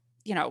 Of course.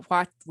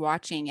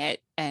 Watching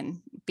it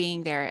and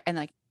being there,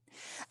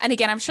 and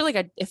again, I'm sure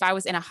if I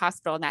was in a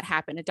hospital and that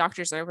happened, the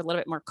doctors are a little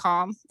bit more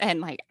calm, and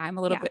like I'm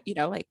a little bit,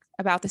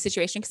 about the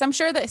situation, because I'm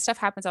sure that stuff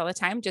happens all the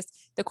time. Just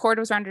the cord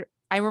was around.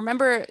 I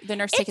remember the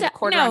nurse taking the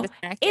cord around his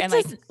neck.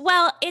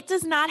 It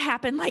does not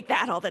happen like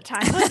that all the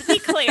time. Let's be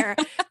clear.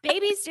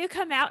 Babies do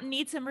come out and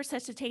need some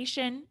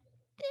resuscitation,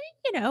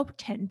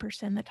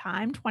 10% of the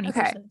time, 20%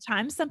 of the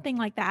time, something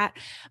like that.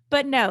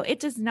 But no,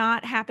 it does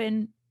not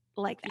happen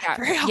like that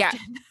very often. Yeah.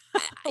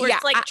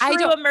 It's like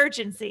true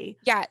emergency.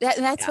 Yeah.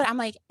 That's what I'm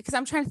like, because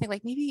I'm trying to think,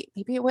 like, maybe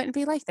it wouldn't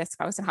be like this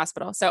if I was in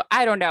hospital. So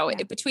I don't know.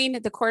 Yeah.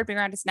 Between the cord being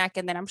around his neck,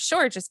 and then I'm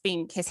sure just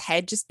being his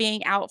head just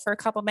being out for a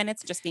couple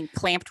minutes, just being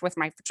clamped with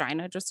my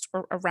vagina just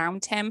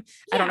around him.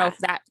 I don't know if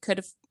that could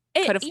have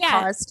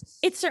caused.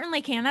 It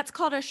certainly can. That's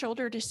called a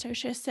shoulder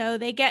dystocia. So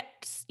they get,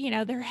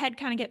 their head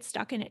kind of gets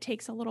stuck, and it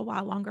takes a little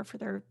while longer for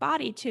their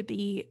body to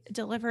be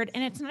delivered.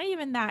 And it's not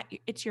even that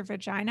it's your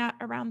vagina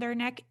around their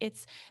neck.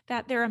 It's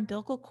that their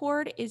umbilical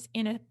cord is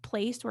in a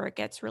place where it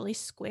gets really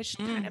squished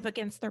kind of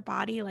against their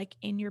body, like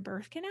in your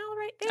birth canal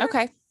right there.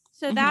 Okay.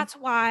 So that's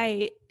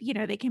why,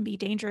 they can be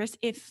dangerous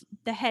if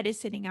the head is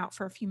sitting out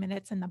for a few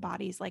minutes and the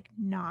body's like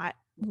not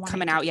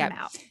coming out yet.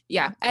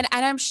 Yeah. And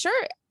I'm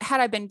sure had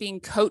I been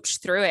being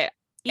coached through it,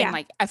 and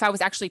like if I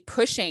was actually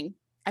pushing,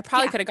 I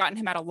probably could have gotten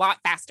him out a lot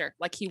faster.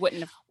 Like he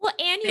wouldn't have. Well,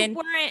 and you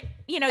weren't,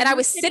 and I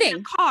was sitting in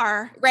a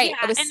car. Right. Yeah,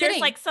 I was and sitting.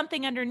 there's like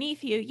something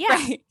underneath you. Yeah.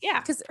 Right.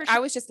 Yeah. Because I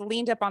was just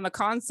leaned up on the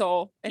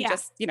console and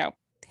just,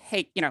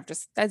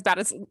 just as about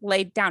as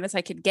laid down as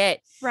I could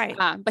get. Right.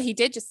 But he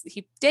did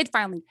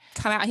finally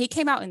come out, and he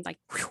came out and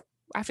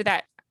after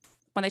that,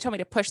 when they told me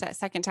to push that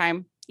second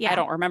time, I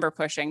don't remember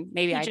pushing.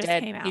 Maybe I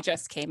did. He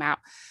just came out,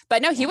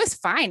 but no, he was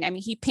fine. I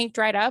mean, he pinked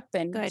right up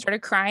and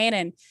started crying.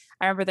 And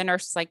I remember the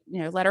nurse was like,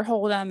 let her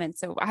hold him. And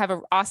so I have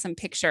an awesome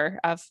picture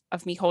of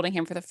me holding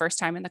him for the first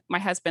time. And my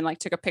husband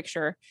took a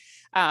picture,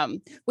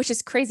 which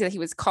is crazy that he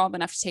was calm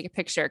enough to take a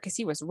picture, because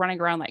he was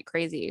running around like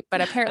crazy.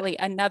 But apparently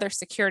another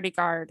security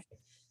guard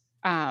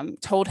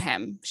told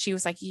him, she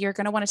was like, "You're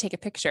going to want to take a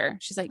picture."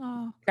 She's like,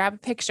 "Grab a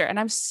picture." And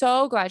I'm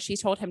so glad she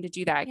told him to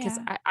do that, because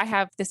I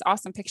have this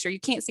awesome picture. You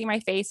can't see my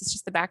face. It's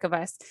just the back of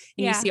us.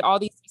 And you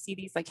see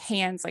these like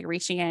hands, like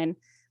reaching in,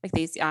 like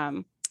these,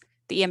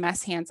 the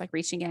EMS hands, like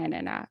reaching in,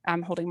 and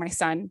I'm holding my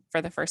son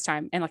for the first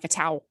time, and like a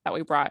towel that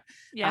we brought.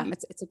 Yeah.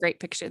 It's a great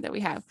picture that we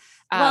have.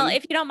 Well,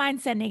 if you don't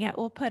mind sending it,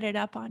 we'll put it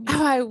up on your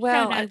I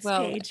will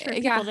page for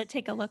people to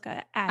take a look at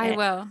it. I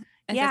will.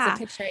 And it's a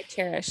picture I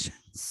cherish.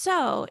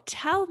 So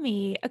tell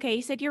me, okay,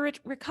 you said your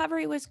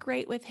recovery was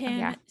great with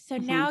him. So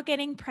now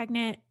getting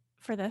pregnant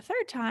for the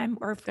third time,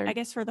 or I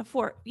guess for the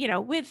fourth,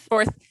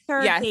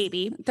 third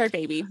baby. Third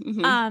baby.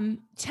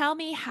 Tell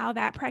me how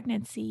that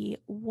pregnancy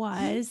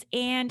was,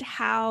 and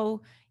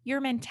how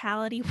your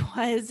mentality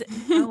was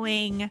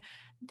knowing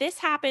this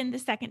happened the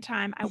second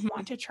time. I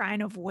want to try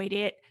and avoid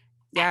it.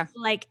 Yeah.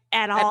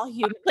 At all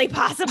humanly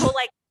possible.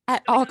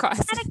 At all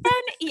costs.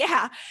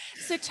 Yeah.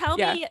 So tell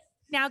me,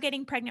 now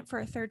getting pregnant for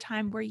a third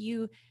time, were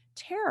you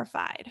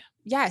terrified.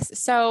 Yes.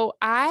 So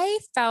I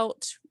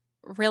felt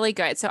really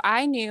good. So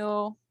I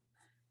knew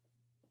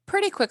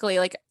pretty quickly,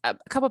 like a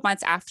couple of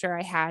months after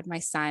I had my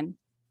son,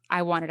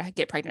 I wanted to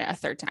get pregnant a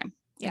third time.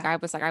 Like I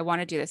was like, I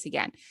want to do this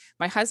again.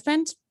 My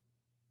husband,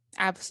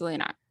 absolutely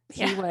not.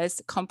 He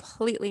was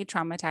completely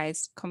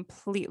traumatized,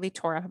 completely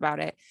tore up about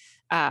it.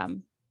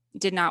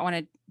 Did not want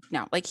to,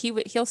 no, like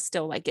he'll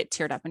still like get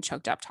teared up and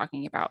choked up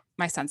talking about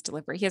my son's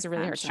delivery. He has a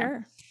really hard time.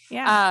 Sure.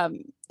 Yeah.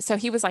 So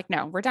he was like,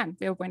 no, we're done.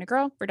 We have a boy and a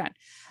girl. We're done.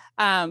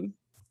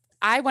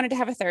 I wanted to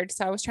have a third.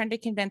 So I was trying to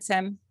convince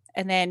him.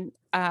 And then,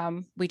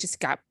 we just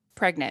got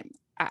pregnant.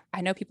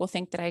 I know people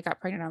think that I got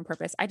pregnant on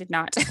purpose. I did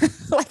not.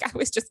 Like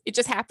it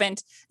just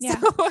happened. Yeah.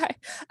 So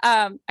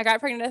I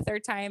got pregnant a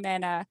third time,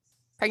 and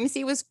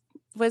pregnancy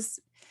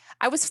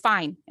I was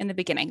fine in the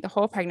beginning. The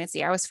whole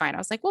pregnancy, I was fine. I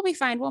was like, we'll be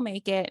fine. We'll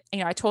make it. You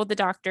know, I told the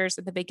doctors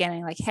at the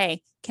beginning, like,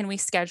 hey, can we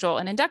schedule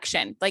an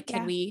induction? Like,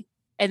 can we?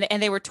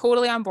 And they were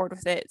totally on board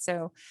with it.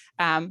 So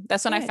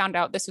that's when I found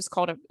out it was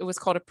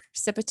called a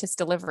precipitous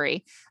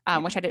delivery,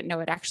 which I didn't know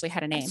it actually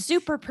had a name.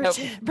 Precipitous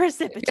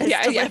delivery.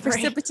 Yeah,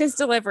 precipitous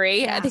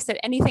delivery. Yeah. They said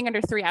anything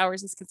under 3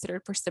 hours is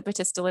considered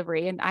precipitous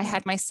delivery. And I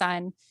had my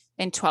son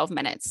in 12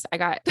 minutes.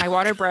 My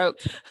water broke.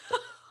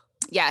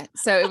 Yeah.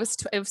 So it was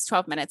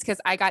 12 minutes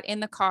because I got in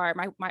the car.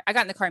 I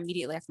got in the car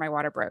immediately after my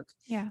water broke.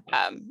 Yeah.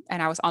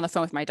 And I was on the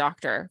phone with my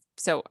doctor.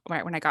 So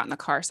when I got in the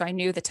car, so I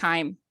knew the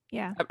time.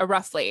 Yeah.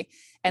 Roughly.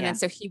 And then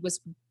so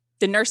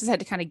the nurses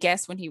had to kind of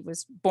guess when he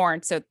was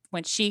born. So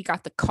when she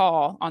got the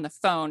call on the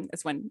phone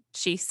is when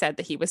she said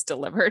that he was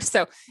delivered.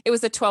 So it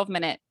was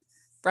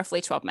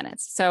roughly 12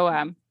 minutes.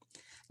 So,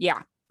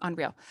 yeah,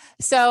 unreal.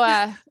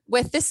 So,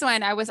 with this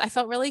one, I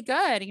felt really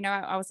good. You know,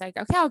 I was like,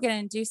 okay, I'll get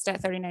induced at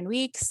 39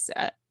 weeks.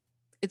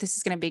 This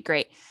is going to be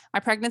great.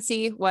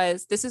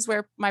 This is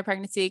where my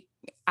pregnancy,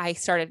 I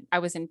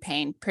was in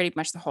pain pretty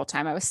much the whole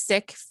time. I was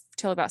sick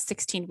till about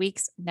 16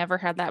 weeks. Never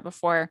had that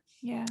before.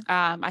 Yeah.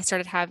 I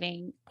started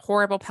having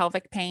horrible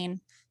pelvic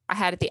pain. I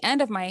had at the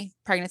end of my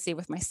pregnancy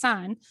with my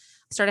son.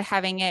 I started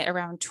having it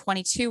around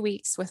 22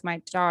 weeks with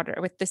my daughter,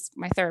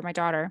 my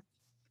daughter.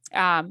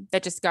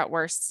 That just got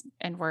worse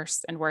and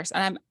worse and worse.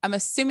 And I'm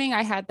assuming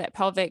I had that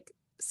pelvic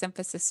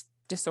symphysis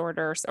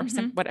disorder or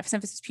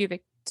symphysis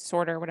pubic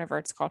disorder, whatever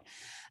it's called.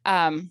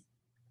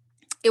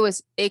 It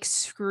was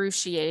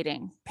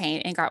excruciating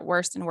pain and got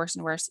worse and worse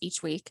and worse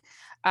each week.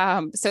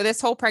 So this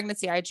whole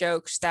pregnancy, I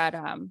joked that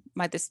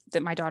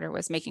my daughter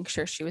was making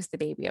sure she was the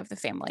baby of the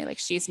family. Like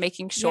she's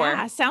making sure.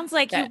 Yeah, sounds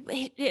like third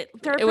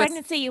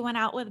pregnancy, you went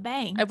out with a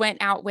bang. I went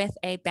out with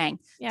a bang.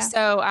 Yeah.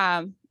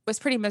 So was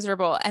pretty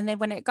miserable. And then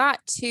when it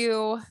got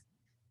to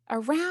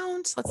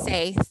around, let's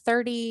say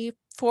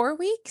 34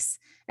 weeks,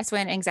 that's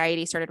when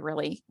anxiety started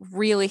really,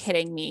 really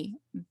hitting me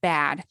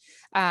bad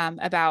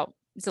about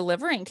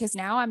delivering, because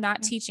now I'm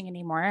not teaching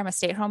anymore. I'm a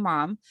stay-at-home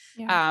mom.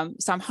 Yeah.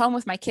 So I'm home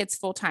with my kids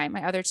full time,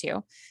 my other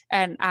two.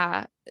 And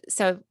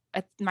so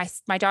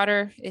my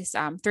daughter is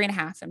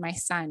 3.5 and my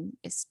son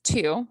is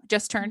 2,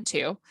 just turned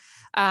 2.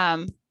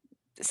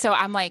 So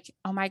I'm like,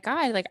 oh my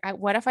God, like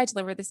what if I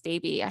deliver this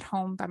baby at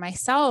home by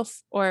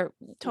myself or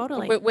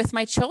totally with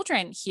my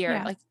children here?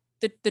 Yeah. Like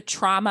the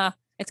trauma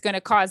it's going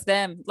to cause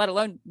them, let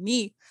alone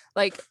me.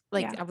 Like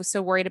I was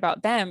so worried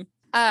about them.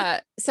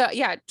 So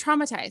yeah,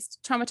 traumatized.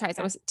 Yeah.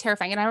 It was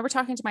terrifying. And I remember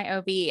talking to my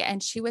OB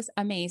and she was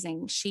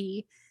amazing.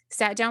 She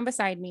sat down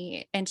beside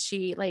me and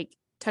she like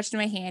touched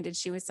my hand and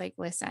she was like,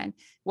 listen,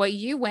 what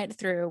you went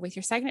through with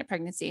your second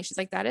pregnancy, she's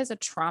like, that is a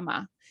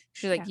trauma.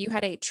 She's like, you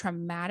had a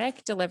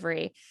traumatic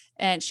delivery.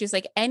 And she's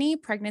like, any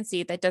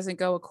pregnancy that doesn't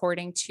go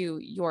according to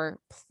your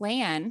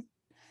plan,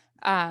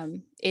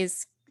 can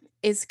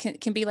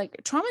be like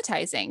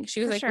traumatizing.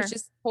 She was like, which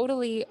is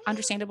totally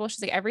understandable.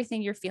 She's like,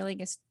 everything you're feeling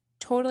is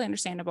totally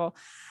understandable.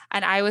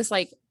 And I was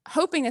like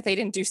hoping that they'd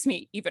induce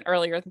me even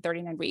earlier than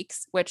 39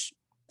 weeks, which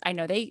I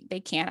know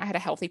they can't. I had a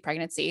healthy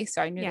pregnancy,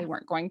 so I knew they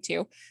weren't going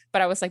to,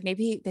 but I was like,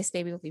 maybe this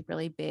baby will be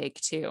really big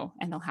too.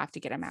 And they'll have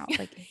to get him out,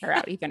 like get her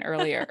out even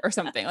earlier or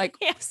something like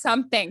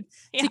something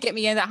to get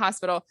me in that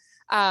hospital.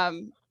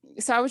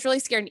 So I was really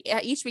scared.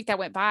 Each week that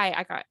went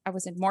by, I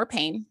was in more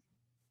pain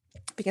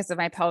because of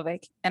my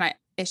pelvic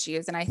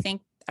issues. And I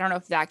don't know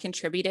if that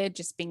contributed,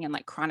 just being in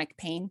like chronic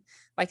pain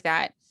like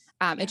that.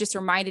 It just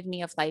reminded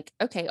me of like,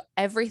 okay,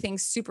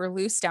 everything's super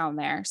loose down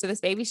there. So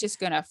this baby's just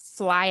going to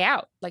fly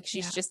out. Like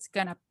she's just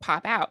going to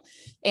pop out.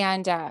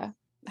 And I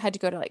had to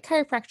go to like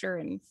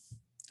chiropractor and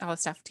all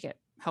this stuff to get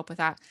help with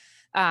that.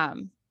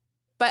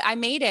 But I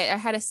made it. I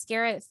had a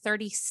scare at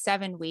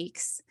 37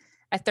 weeks.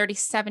 At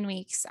 37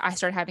 weeks, I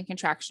started having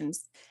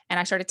contractions and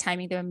I started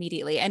timing them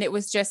immediately. And it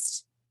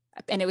was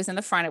and it was in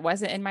the front. It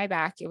wasn't in my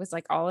back. It was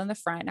like all in the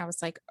front. And I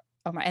was like,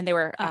 oh my, and they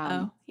were,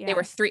 they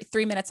were 3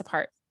 minutes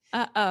apart.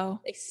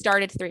 They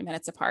started 3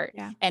 minutes apart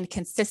and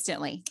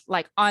consistently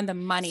like on the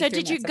money. So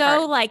did you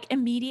go like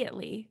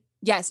immediately?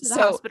 Yes. To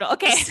the hospital.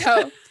 Okay.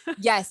 So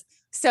yes.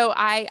 So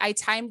I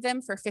timed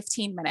them for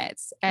 15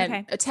 minutes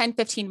and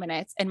 15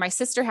 minutes. And my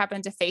sister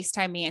happened to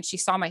FaceTime me and she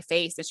saw my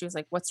face and she was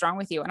like, what's wrong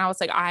with you? And I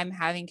was like, I'm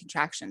having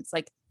contractions,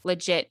 like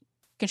legit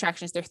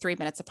contractions, they're 3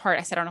 minutes apart.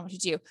 I said, I don't know what to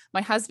do.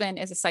 My husband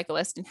is a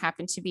cyclist and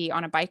happened to be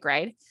on a bike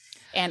ride.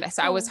 And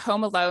so I was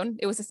home alone.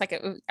 It was just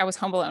like, I was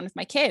home alone with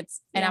my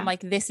kids. And I'm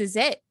like, this is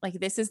it. Like,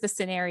 this is the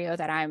scenario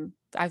that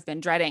I've been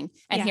dreading.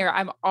 And here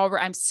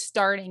I'm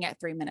starting at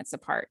 3 minutes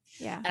apart.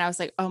 Yeah. And I was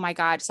like, oh my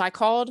God. So I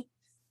called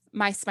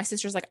my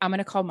sister's like, I'm going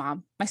to call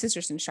mom. My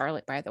sister's in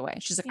Charlotte, by the way.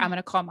 She's like, I'm going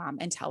to call mom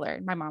and tell her.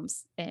 My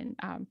mom's in,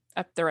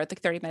 up the road, like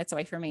 30 minutes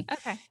away from me.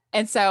 Okay.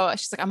 And so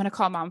she's like, I'm going to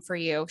call mom for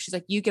you. She's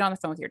like, you get on the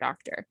phone with your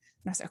doctor.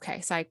 And I was like, okay.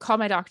 So I called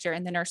my doctor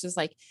and the nurse was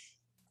like,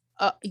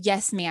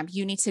 yes, ma'am,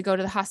 you need to go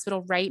to the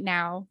hospital right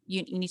now.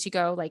 You need to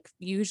go, like,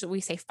 usually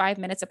we say 5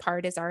 minutes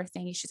apart is our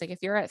thing. She's like, if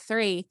you're at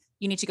 3,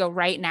 you need to go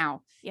right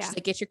now. Yeah. She's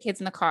like, get your kids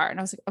in the car. And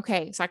I was like,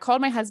 okay. So I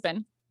called my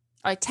husband.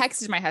 I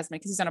texted my husband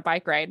because he's on a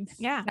bike ride.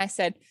 Yeah. And I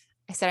said,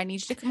 I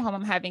need you to come home.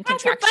 I'm having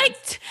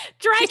contractions.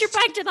 Drive your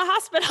bike to the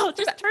hospital.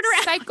 Just turn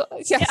around.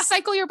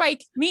 Cycle your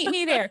bike. Meet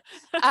me there.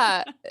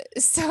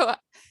 So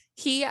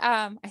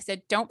I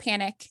said, don't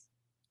panic.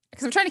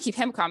 Because I'm trying to keep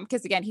him calm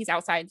because again, he's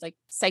outside like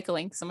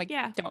cycling. So I'm like,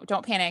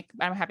 don't panic.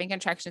 I'm having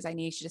contractions. I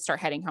need you to start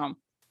heading home.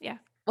 Yeah.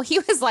 Well, he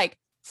was like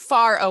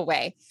far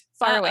away.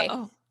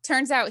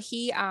 Turns out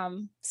he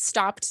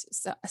stopped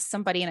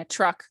somebody in a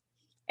truck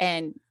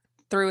and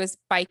threw his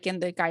bike in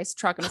the guy's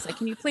truck and was like,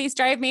 can you please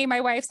drive me? My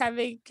wife's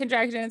having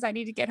contractions. I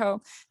need to get home.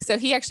 So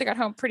he actually got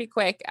home pretty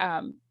quick.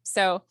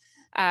 So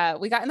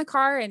we got in the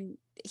car and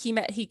he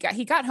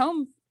got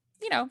home,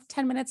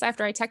 10 minutes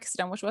after I texted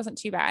him, which wasn't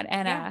too bad.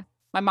 And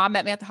my mom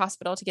met me at the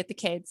hospital to get the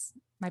kids,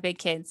 my big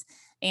kids.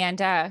 And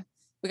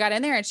we got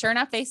in there and sure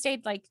enough, they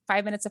stayed like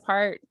 5 minutes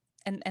apart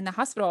in the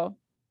hospital.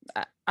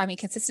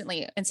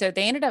 Consistently. And so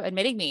they ended up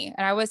admitting me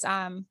and I was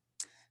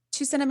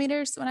 2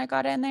 centimeters when I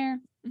got in there.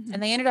 Mm-hmm.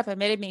 And they ended up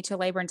admitting me to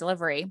labor and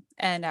delivery.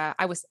 And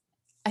I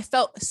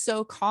felt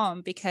so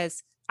calm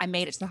because I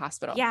made it to the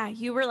hospital. Yeah.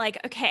 You were like,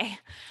 okay,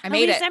 I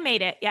made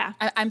it. Yeah.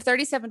 I'm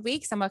 37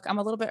 weeks. I'm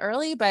a little bit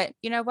early, but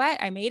you know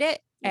what? I made it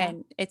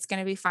and it's going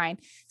to be fine.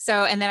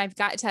 So, and then I've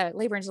got to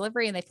labor and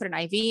delivery and they put an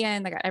IV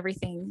in, they got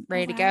everything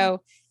ready to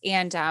go.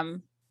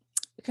 And,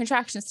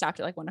 contractions stopped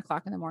at like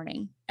 1:00 in the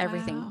morning.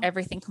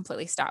 Everything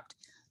completely stopped.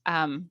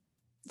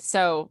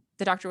 So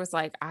the doctor was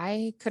like,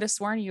 I could have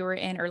sworn you were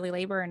in early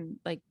labor and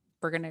like,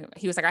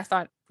 he was like, I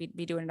thought we'd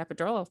be doing an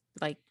epidural,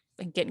 like,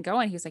 and getting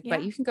going. He was like,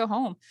 but you can go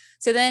home.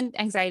 So then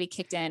anxiety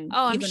kicked in.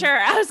 Oh, I'm sure.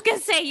 I was going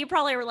to say, you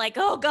probably were like,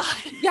 oh God.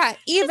 Yeah.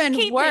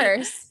 Even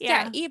worse.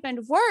 Yeah.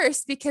 Even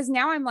worse because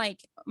now I'm like,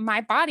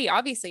 my body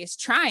obviously is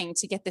trying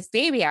to get this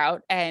baby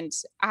out and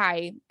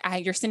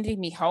you're sending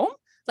me home.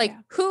 Like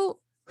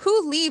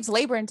who leaves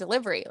labor and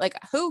delivery? Like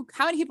how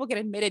many people get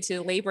admitted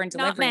to labor and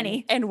delivery? Not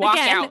many. And walk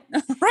out?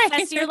 Right.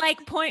 Yes, you're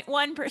like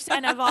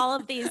 0.1% of all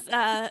of these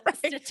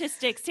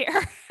statistics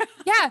here.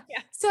 Yeah.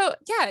 So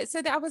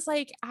I was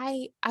like,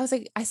 I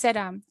said,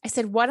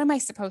 what am I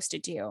supposed to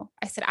do?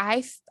 I said,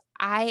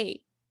 I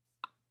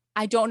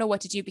don't know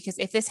what to do because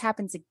if this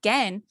happens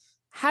again,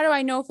 how do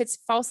I know if it's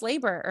false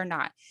labor or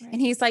not? Right.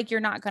 And he's like, you're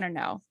not going to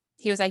know.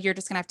 He was like, you're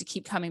just going to have to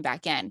keep coming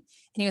back in. And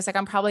he was like,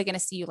 I'm probably going to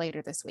see you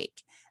later this week.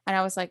 And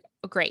I was like,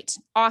 oh, great.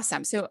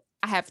 Awesome. So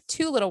I have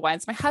 2 little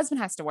ones. My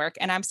husband has to work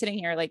and I'm sitting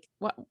here like,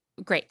 what?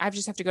 Great. I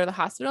just have to go to the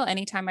hospital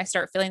anytime I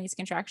start feeling these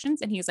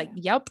contractions. And he was like,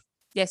 yep,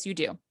 yes, you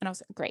do. And I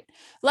was like, great.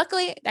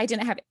 Luckily I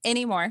didn't have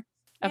any more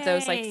of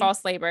those like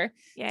false labor,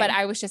 but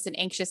I was just an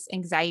anxious,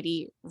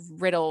 anxiety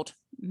riddled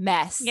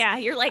mess. Yeah.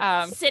 You're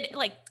like sitting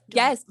like,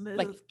 yes, move,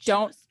 like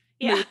don't.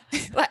 Yeah.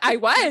 I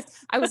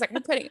was like,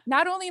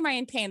 not only am I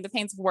in pain, the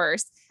pain's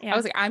worse. Yeah. I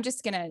was like, I'm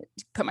just going to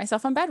put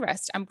myself on bed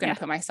rest. I'm going to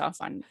put myself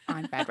on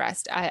bed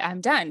rest. I'm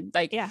done.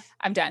 Like,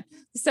 I'm done.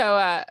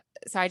 So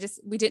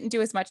we didn't do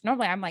as much.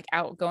 Normally I'm like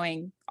out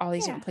going all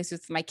these different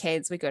places with my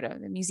kids. We go to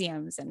the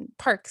museums and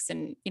parks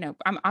and,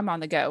 I'm on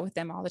the go with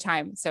them all the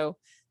time. So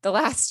the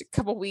last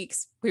couple of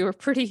weeks we were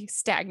pretty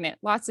stagnant,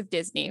 lots of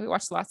Disney. We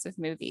watched lots of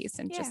movies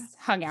and just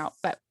hung out,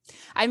 but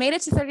I made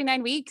it to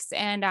 39 weeks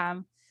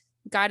and,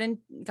 got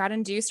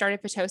induced,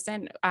 started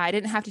Pitocin. I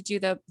didn't have to do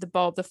the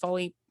bulb, the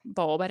Foley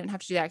bulb. I didn't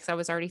have to do that because I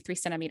was already 3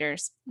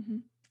 centimeters.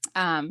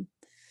 Mm-hmm.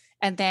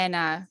 And then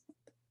I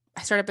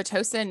started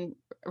Pitocin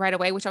right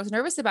away, which I was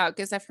nervous about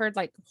because I've heard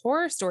like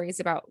horror stories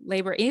about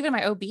labor. Even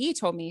my OB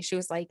told me, she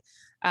was like,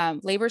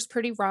 labor's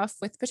pretty rough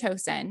with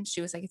Pitocin.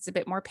 She was like, it's a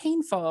bit more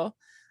painful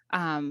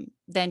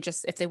than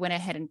just if they went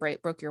ahead and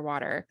broke your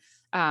water.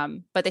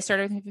 But they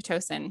started with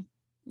Pitocin.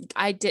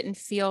 I didn't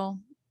feel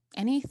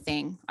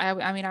anything. I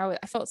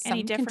felt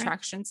some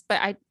contractions,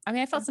 but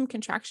I felt some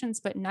contractions,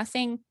 but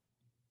nothing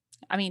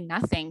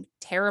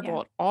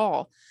terrible at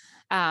all.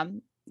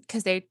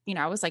 Cause they,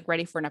 I was like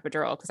ready for an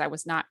epidural because I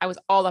was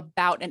all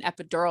about an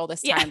epidural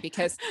this time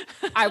because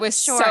I was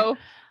so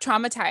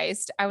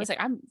traumatized. I was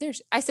like,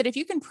 I said, if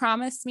you can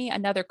promise me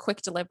another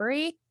quick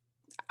delivery,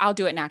 I'll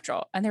do it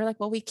natural. And they were like,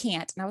 well, we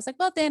can't. And I was like,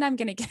 well, then I'm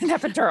going to get an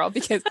epidural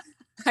because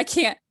I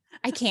can't.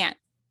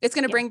 It's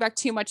going to bring back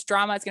too much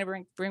drama. It's going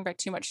to bring back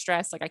too much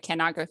stress. Like I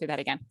cannot go through that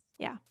again.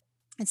 Yeah.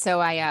 And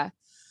so I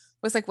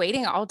was like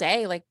waiting all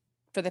day, like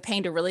for the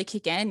pain to really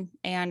kick in.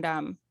 And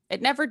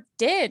it never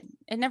did.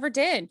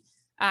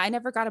 I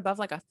never got above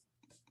like a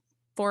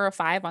 4 or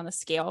 5 on the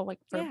scale, like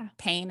for Yeah.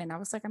 pain. And I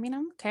was like, I mean,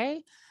 I'm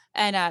okay.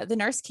 And the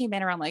nurse came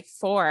in around like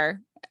 4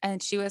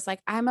 and she was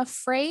like, I'm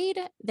afraid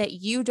that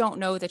you don't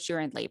know that you're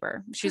in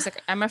labor. She's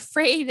like, I'm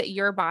afraid that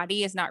your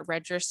body is not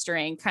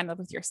registering kind of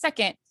with your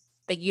second,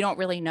 that you don't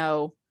really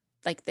know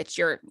like that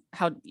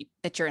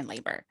that you're in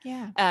labor.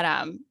 Yeah.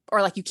 And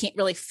or like you can't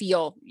really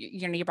feel,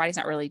 your body's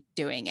not really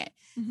doing it,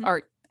 Mhm.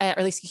 or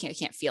at least you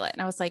can't feel it.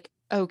 And I was like,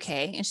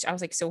 okay. And I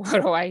was like, so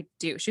what do I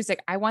do? She was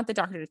like, I want the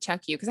doctor to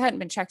check you, because I hadn't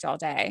been checked all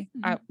day.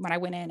 When I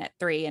went in at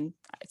 3 and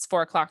it's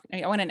 4 o'clock,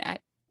 I went in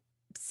at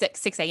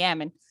 6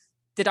 a.m. and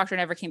the doctor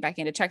never came back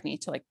in to check me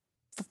till like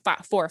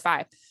 4 or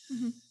 5.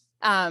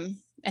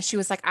 And she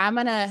was like, I'm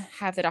going to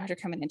have the doctor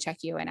come in and check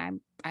you.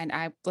 And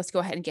let's go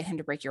ahead and get him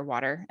to break your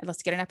water, and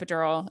let's get an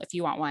epidural if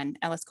you want one.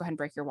 And let's go ahead and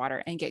break your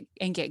water and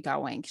get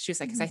going. She was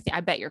like, cause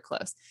I bet you're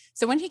close.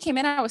 So when he came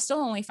in, I was still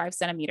only 5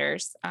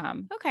 centimeters.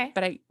 Okay.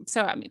 But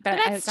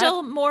that's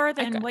still more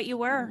than what you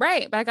were.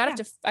 Right. But I got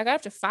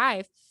up to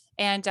 5,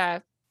 and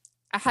I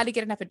had to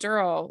get an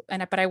epidural,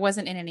 but I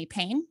wasn't in any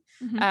pain.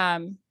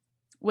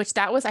 Which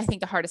that was, I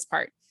think, the hardest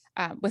part.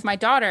 With my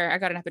daughter, I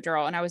got an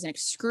epidural and I was in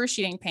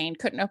excruciating pain,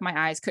 couldn't open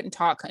my eyes, couldn't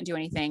talk, couldn't do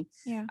anything.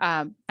 Yeah.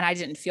 And I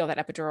didn't feel that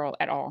epidural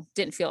at all.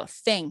 Didn't feel a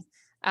thing.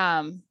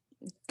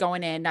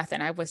 Going in,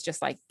 nothing. I was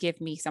just like,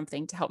 give me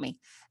something to help me.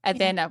 And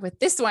then with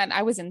this one,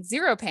 I was in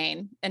 0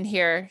 pain, and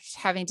here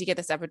having to get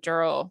this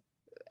epidural.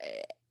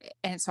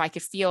 And so I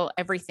could feel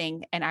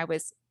everything. And I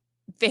was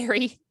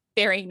very,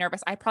 very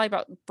nervous. I probably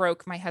about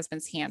broke my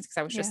husband's hands because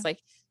I was just like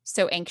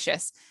so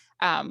anxious.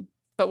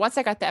 But once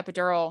I got the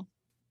epidural,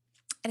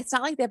 and it's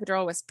not like the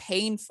epidural was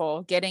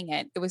painful getting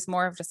it. It was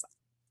more of just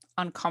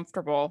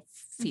uncomfortable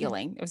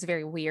feeling. It was a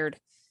very weird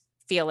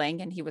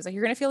feeling. And he was like,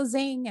 you're going to feel a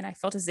zing. And I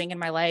felt a zing in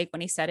my leg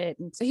when he said it.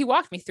 And so he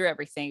walked me through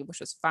everything, which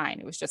was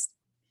fine. It was just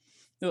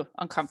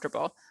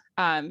uncomfortable.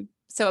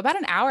 So about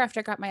an hour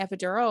after I got my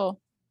epidural,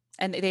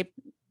 and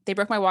they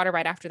broke my water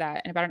right after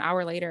that. And about an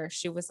hour later,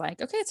 she was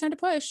like, okay, it's time to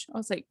push. I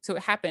was like, so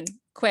it happened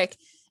quick.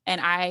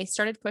 And I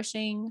started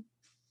pushing.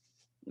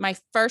 My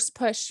first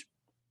push,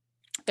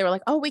 they were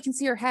like, oh, we can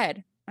see your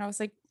head. And I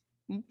was like,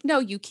 no,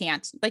 you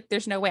can't. Like,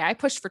 there's no way. I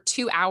pushed for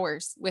 2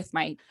 hours with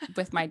my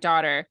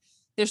daughter.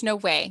 There's no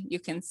way you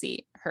can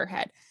see her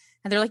head.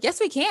 And they're like, yes,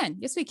 we can.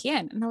 Yes, we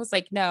can. And I was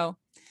like, no.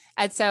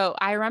 And so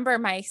I remember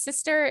my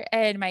sister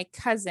and my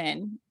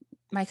cousin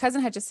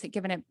had just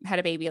had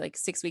a baby like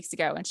 6 weeks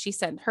ago. And she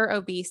said, her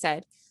OB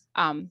said,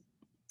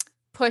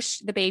 push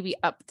the baby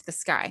up to the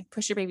sky,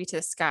 push your baby to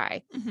the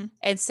sky.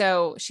 And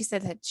so she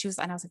said that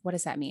and I was like, what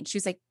does that mean? She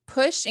was like,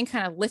 push and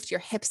kind of lift your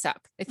hips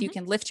up. If you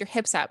can lift your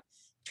hips up,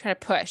 try to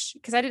push.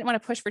 Cause I didn't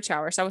want to push for 2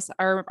 hours. So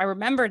I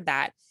remembered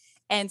that.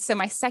 And so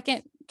my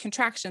second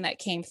contraction that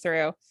came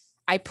through,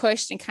 I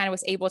pushed and kind of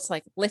was able to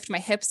like lift my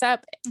hips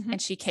up, and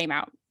she came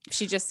out.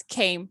 She just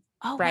came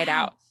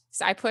out.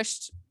 So I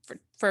pushed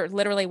for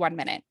literally 1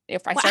 minute.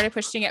 If I started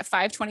pushing at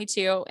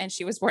 5:22 and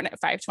she was born at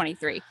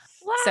 5:23.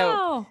 Wow.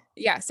 So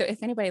yeah. So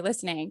if anybody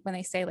listening, when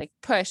they say like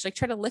push, like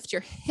try to lift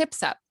your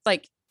hips up,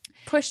 like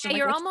push.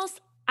 Yeah,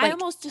 I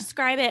almost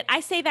describe it. I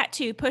say that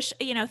too. Push,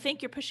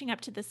 think you're pushing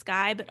up to the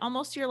sky, but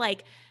almost you're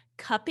like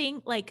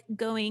cupping, like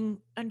going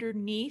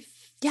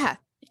underneath. Yeah.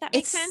 If that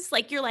makes sense.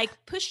 Like you're like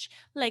push,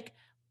 like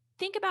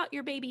think about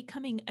your baby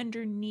coming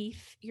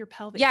underneath your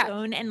pelvic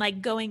bone and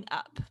like going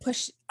up.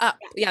 Push up.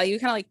 Yeah. You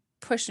kind of like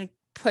push and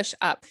push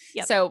up.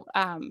 Yep. So,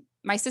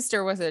 my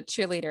sister was a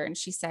cheerleader, and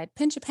she said,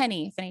 pinch a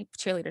penny. If any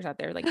cheerleaders out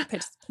there, like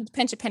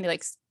pinch a penny,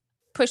 like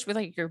push with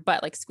like your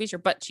butt, like squeeze your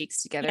butt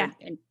cheeks together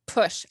and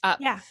push up.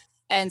 Yeah.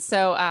 And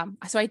so,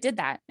 so I did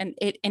that, and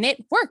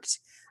it worked.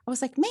 I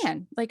was like,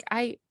 man, like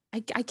I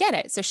get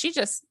it. So she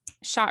just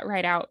shot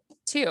right out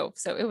too.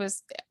 So it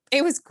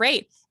was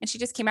great. And she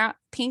just came out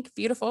pink,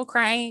 beautiful,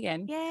 crying,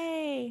 and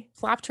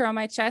plopped her on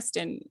my chest.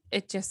 And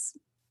it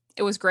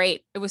was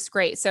great. It was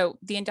great. So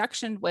the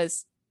induction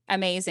was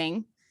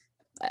amazing.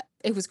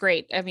 It was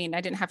great. I mean, I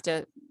didn't have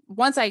to,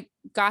 once I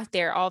got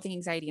there, all the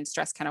anxiety and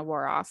stress kind of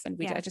wore off, and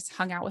I just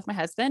hung out with my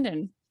husband,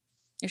 and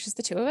it was just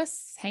the 2 of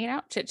us hanging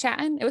out, chit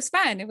chatting. It was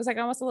fun. It was like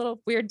almost a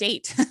little weird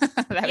date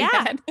that we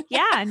had.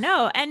 Yeah.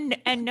 No. And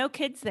no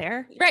kids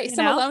there. Right.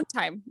 Some alone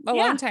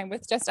time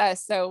with just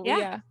us. So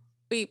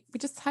we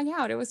just hung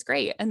out. It was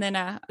great. And then,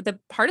 the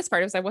hardest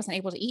part was I wasn't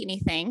able to eat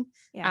anything,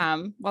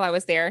 while I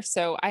was there.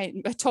 So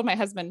I told my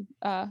husband,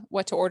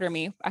 what to order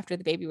me after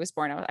the baby was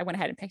born. I went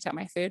ahead and picked out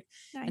my food.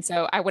 Nice. And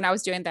so when I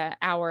was doing the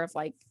hour of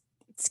like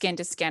skin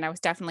to skin, I was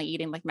definitely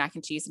eating like mac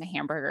and cheese and a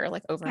hamburger,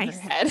 like over her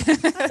head.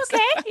 That's okay.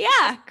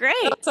 Yeah. Great.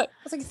 It's like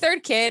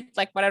 3rd kid,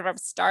 like whatever. I'm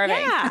starving.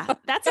 Yeah.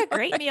 That's a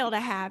great meal to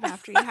have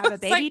after you have a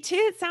baby too.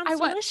 It sounds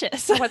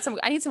delicious.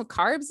 I need some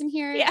carbs in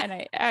here,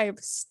 and I'm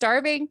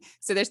starving.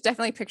 So there's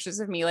definitely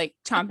pictures of me like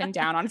chomping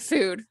down on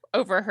food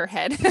over her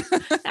head.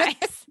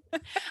 Nice.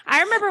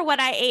 I remember what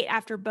I ate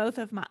after both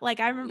of my,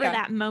 I remember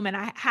that moment.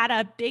 I had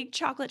a big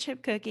chocolate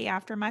chip cookie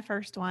after my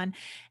first one.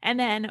 And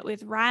then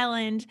with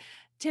Ryland,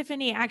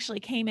 Tiffany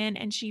actually came in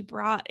and she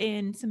brought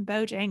in some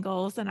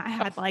Bojangles, and I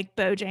had Oh, like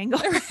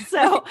Bojangles.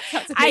 So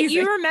sounds amazing.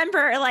 you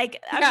remember,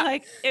 like, I was Yeah.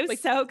 like, it was Like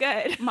so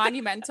good.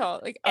 monumental.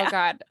 Like, oh Yeah.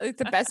 God, like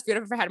the best food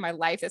I've ever had in my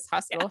life, this Yeah.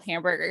 hospital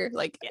hamburger.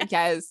 Like, Yeah.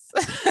 yes.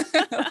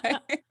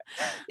 Like,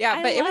 yeah,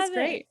 I but it was love it.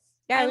 great.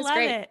 Yeah, I it was love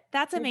great. it.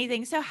 That's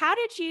amazing. So how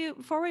did you,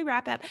 before we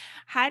wrap up,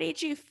 how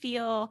did you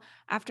feel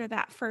after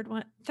that third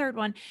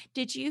one?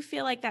 Did you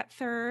feel like that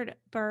third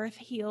birth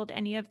healed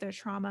any of the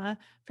trauma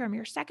from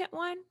your second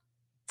one?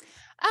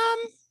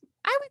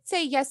 I would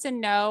say yes and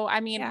no.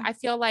 I mean, Yeah. I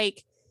feel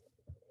like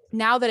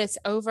now that it's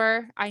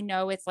over, I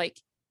know it's like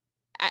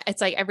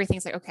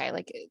everything's like okay,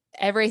 like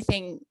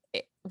everything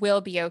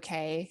will be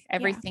okay. Yeah.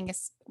 Everything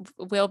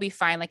will be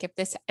fine. Like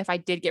if I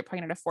did get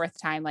pregnant a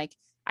fourth time, like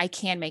I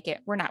can make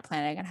it. We're not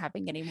planning on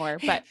having any more,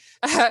 but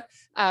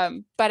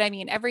but I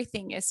mean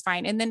everything is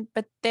fine.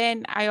 But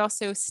then I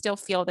also still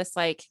feel this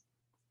like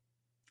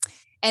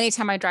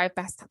anytime I drive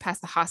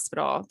past the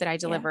hospital that I Yeah.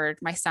 delivered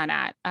my son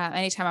at,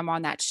 anytime I'm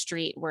on that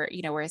street where,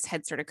 where his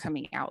head started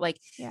coming out, like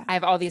Yeah. I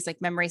have all these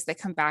like memories that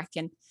come back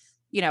and,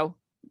 you know,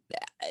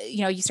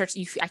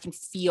 I can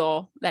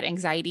feel that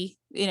anxiety,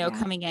 Yeah.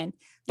 coming in.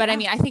 But I Yeah.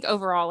 mean, I think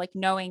overall, like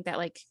knowing that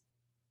like,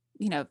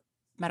 you know,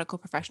 medical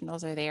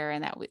professionals are there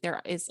and that there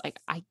is like,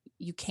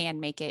 you can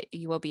make it,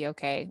 you will be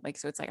okay. Like,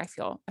 so it's like, I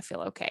feel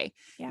okay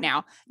Yeah.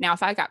 now,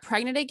 if I got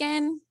pregnant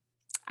again,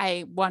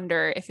 I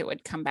wonder if it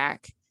would come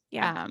back.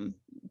 Yeah.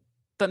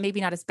 But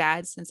maybe not as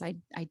bad since I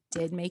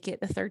did make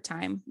it the third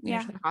time,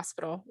 Yeah. to the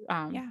hospital.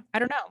 Yeah. I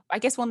don't know. I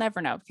guess we'll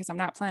never know because I'm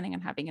not planning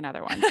on having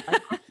another one.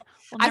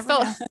 We'll I never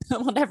felt know.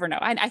 we'll never know.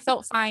 I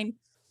felt fine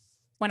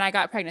when I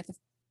got pregnant.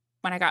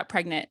 When I got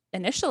pregnant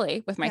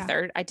initially with my Yeah.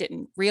 third, I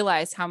didn't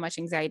realize how much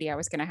anxiety I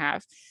was going to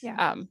have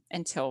Yeah.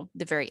 until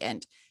the very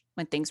end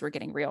when things were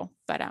getting real.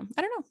 But I don't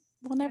know.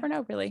 We'll never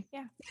know, really.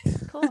 Yeah.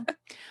 Cool.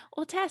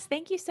 Well, Tess,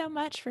 thank you so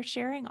much for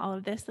sharing all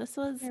of this. This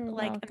was You're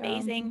like welcome.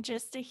 amazing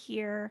just to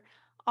hear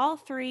all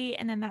three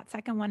and then that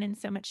second one in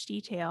so much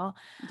detail.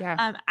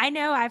 Yeah. I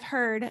know I've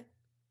heard,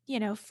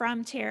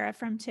 from Tara,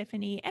 from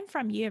Tiffany, and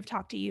from you. I've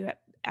talked to you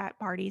at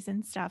parties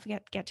and stuff,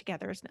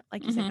 get-togethers,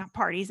 like you said, not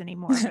parties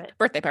anymore, but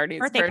birthday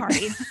parties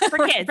parties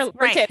for kids, for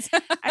right? kids.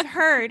 I've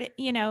heard,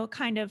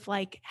 kind of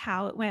like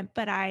how it went,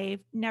 but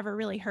I've never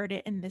really heard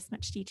it in this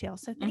much detail.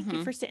 So thank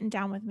you for sitting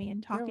down with me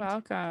and You're talking.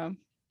 welcome.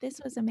 This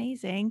was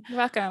amazing. You're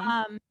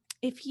welcome.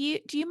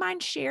 Do you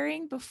mind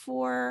sharing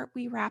before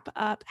we wrap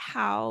up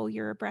how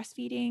your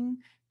breastfeeding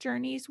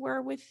journeys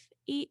were with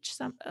each?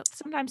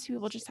 Sometimes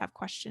people just have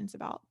questions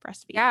about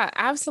breastfeeding. Yeah,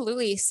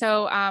 absolutely.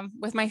 So,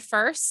 with my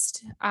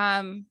first,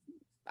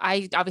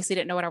 I obviously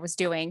didn't know what I was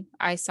doing.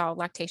 I saw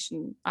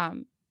lactation,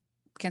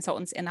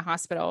 consultants in the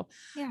hospital.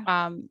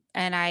 Yeah.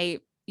 And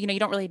you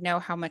don't really know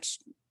how much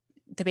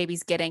the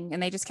baby's getting.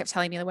 And they just kept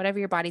telling me that whatever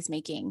your body's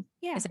making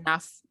Yeah. is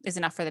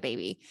enough for the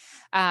baby.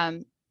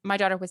 My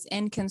daughter was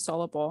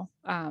inconsolable.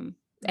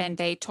 And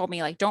they told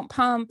me like, don't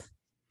pump,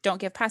 don't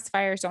give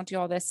pacifiers, don't do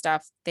all this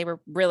stuff. They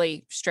were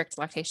really strict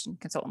lactation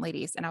consultant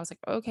ladies. And I was like,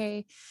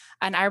 okay.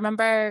 And I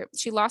remember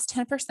she lost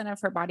 10% of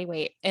her body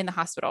weight in the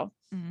hospital.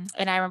 Mhm.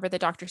 And I remember the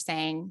doctor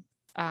saying,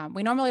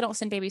 we normally don't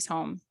send babies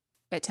home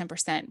at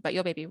 10%, but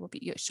your baby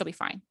she'll be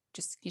fine.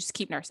 You just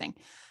keep nursing.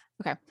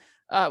 Okay.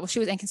 Well, she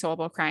was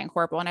inconsolable, crying,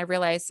 horrible. And I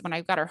realized when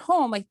I got her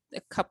home, like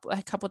a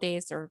couple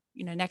days or,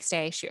 next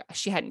day,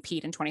 she hadn't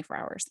peed in 24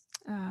 hours.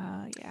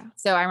 Yeah.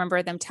 So I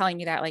remember them telling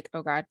me that like,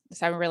 oh God.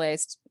 So I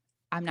realized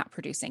I'm not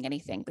producing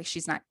anything, but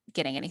she's not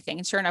getting anything.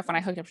 And sure enough, when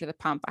I hooked up to the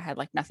pump, I had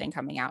like nothing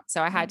coming out.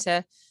 So I had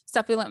to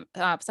supplement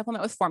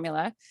with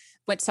formula,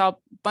 saw a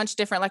bunch of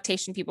different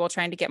lactation people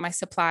trying to get my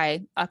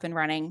supply up and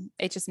running.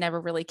 It just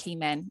never really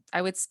came in.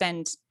 I would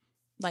spend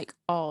like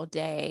all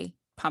day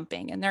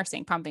pumping and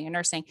nursing.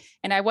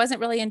 And I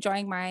wasn't really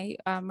enjoying my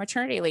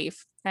maternity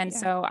leave. And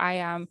so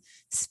I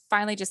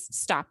finally just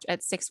stopped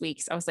at 6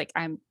 weeks. I was like,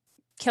 I'm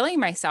killing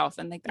myself.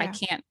 And like, I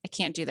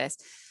can't do this.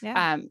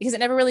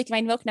 Because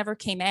my milk never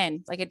came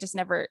in. Like it just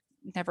never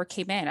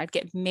came in. I'd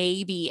get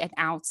maybe an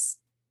ounce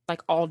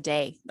like all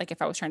day. Like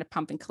if I was trying to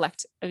pump and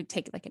collect, I would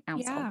take like an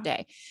ounce all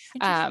day.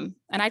 And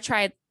I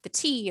tried the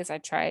teas, I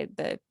tried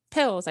the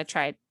pills, I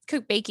tried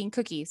baking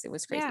cookies. It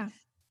was crazy.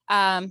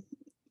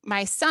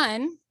 My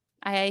son,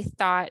 I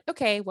thought,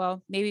 okay,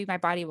 well, maybe my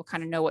body will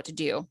kind of know what to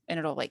do and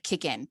it'll like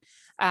kick in.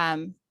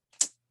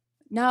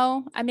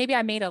 No, maybe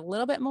I made a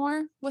little bit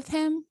more with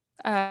him.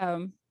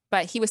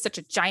 But he was such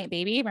a giant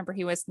baby. Remember,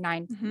 he was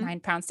 9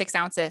 pounds, 6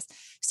 ounces.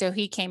 So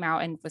he came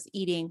out and was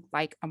eating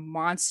like a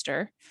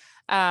monster.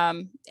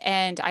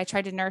 And I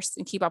tried to nurse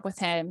and keep up with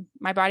him.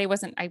 I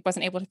wasn't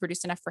able to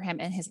produce enough for him.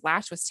 And his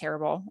latch was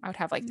terrible. I would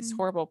have like this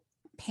horrible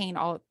pain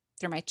all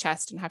through my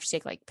chest and have to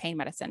take like pain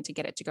medicine to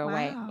get it to go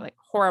away, like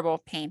horrible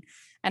pain.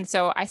 And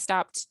so I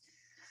stopped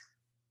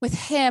with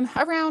him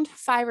around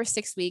 5 or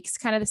 6 weeks,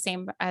 kind of the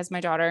same as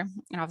my daughter.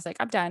 And I was like,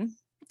 I'm done.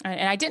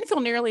 And I didn't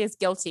feel nearly as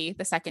guilty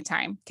the second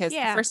time because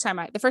the first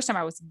time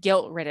I was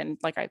guilt ridden.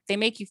 Like they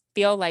make you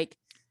feel like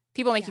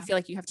people make you feel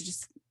like you have to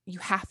just, you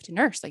have to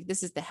nurse. Like,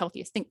 this is the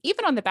healthiest thing.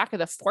 Even on the back of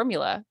the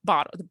formula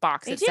bottle, the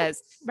box, it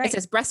says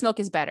breast milk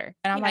is better.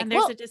 And I'm like,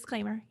 there's a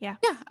disclaimer. Yeah.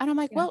 And I'm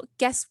like, well,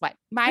 guess what?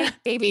 My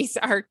babies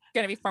are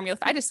going to be formula.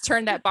 I just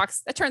turned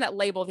that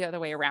label the other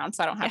way around,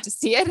 so I don't have to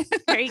see it.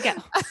 There you go.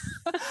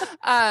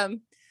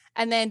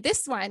 And then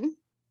this one,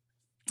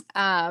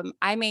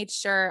 I made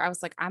sure, I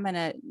was like, I'm going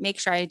to make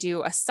sure I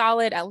do a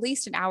solid, at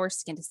least an hour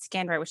skin to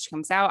skin right when she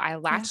comes out. I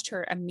latched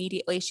her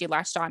immediately. She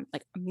latched on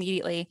like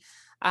immediately.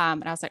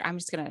 And I was like, I'm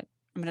going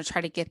to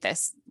try to get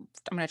this.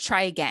 I'm going to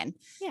try again.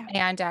 Yeah.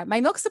 And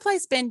my milk supply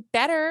has been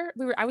better.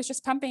 I was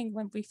just pumping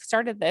when we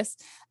started this.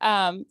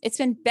 It's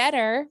been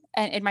better.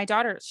 And my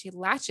daughter, she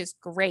latches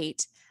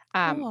great.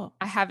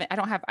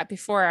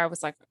 Before I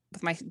was like,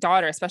 with my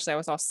daughter, especially, I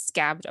was all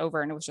scabbed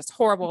over and it was just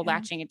horrible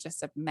latching. It's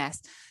just a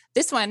mess.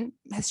 This one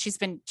she's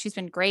been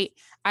great.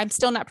 I'm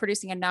still not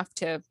producing enough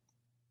to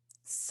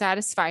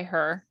satisfy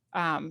her.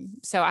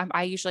 So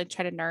I usually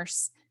try to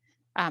nurse.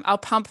 I'll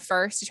pump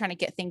first to try to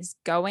get things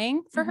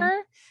going for her.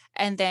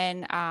 And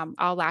then,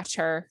 I'll latch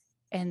her,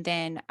 and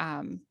then,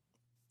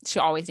 she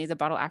always needs a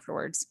bottle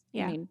afterwards.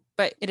 Yeah. I mean,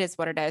 but it is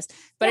what it is,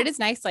 but it is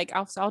nice. Like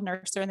I'll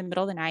nurse her in the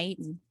middle of the night.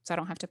 And so I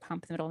don't have to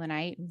pump in the middle of the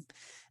night. And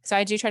so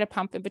I do try to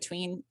pump in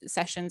between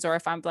sessions, or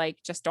if I'm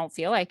like, just don't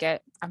feel like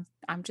it, I'm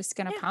just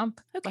going to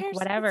pump, like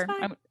whatever.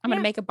 I'm going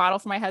to make a bottle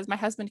for my husband. My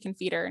husband can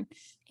feed her, and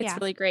it's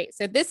really great.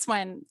 So this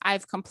one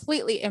I've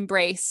completely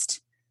embraced.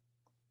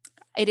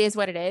 It is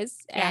what it is.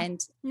 And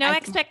no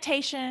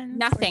expectations.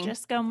 Nothing.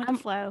 Just going with the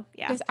flow.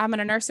 Yeah. I'm going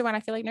to nurse her when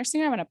I feel like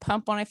nursing her. I'm going to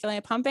pump when I feel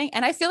like pumping.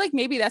 And I feel like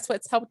maybe that's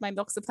what's helped my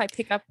milk supply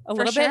pick up a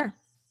little bit,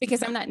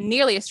 because I'm not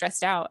nearly as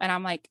stressed out. And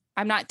I'm like,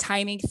 I'm not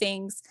timing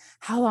things.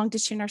 How long did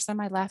she nurse on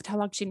my left? How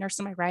long did she nurse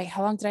on my right?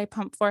 How long did I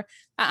pump for?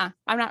 I'm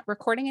not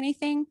recording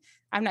anything.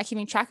 I'm not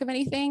keeping track of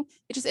anything.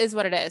 It just is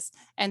what it is.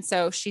 And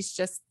so she's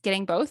just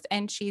getting both,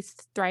 and she's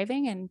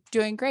thriving and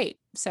doing great.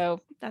 So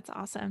that's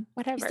awesome.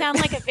 Whatever. You sound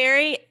like a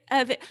very,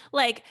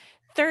 like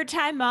third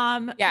time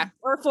mom. Yeah.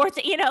 Or fourth,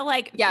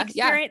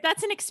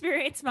 that's an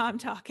experienced mom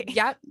talking.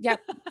 Yep.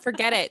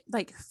 Forget it.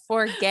 Like,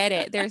 forget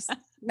it. There's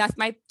nothing.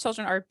 My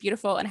children are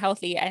beautiful and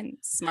healthy and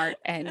smart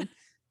and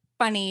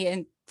funny,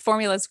 and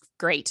formula's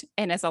great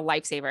and is a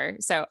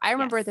lifesaver. So I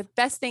remember the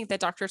best thing the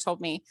doctor told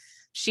me.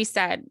 She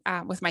said,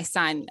 with my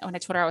son, when I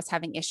told her I was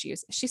having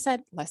issues, she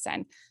said,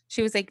 listen,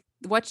 she was like,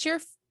 what you're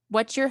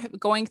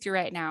going through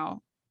right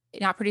now,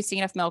 not producing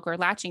enough milk or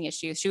latching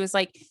issues. She was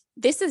like,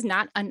 this is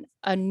not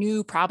a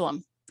new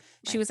problem.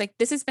 Right. She was like,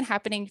 this has been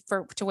happening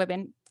to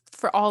women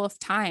for all of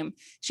time.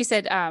 She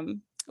said,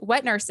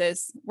 wet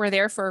nurses were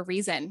there for a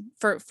reason,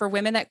 for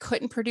women that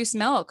couldn't produce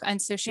milk.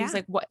 And so she was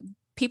like, what?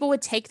 People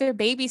would take their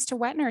babies to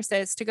wet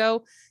nurses to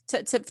go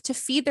to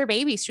feed their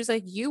babies. She was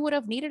like, you would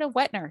have needed a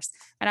wet nurse.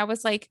 And I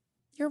was like,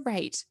 you're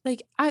right.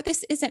 Like,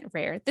 this isn't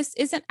rare. This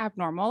isn't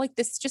abnormal. Like,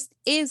 this just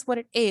is what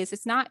it is.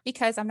 It's not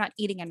because I'm not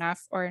eating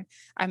enough, or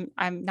I'm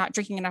not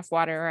drinking enough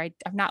water, or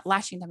I'm not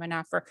latching them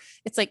enough, or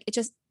it's like,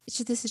 this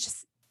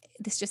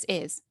just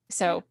is.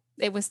 So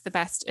it was the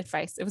best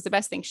advice. It was the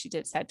best thing she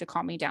said to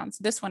calm me down. So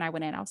this one I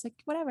went in, I was like,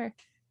 whatever.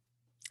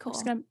 Cool. I'm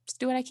just going to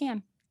do what I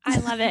can. I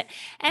love it.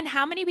 And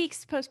how many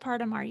weeks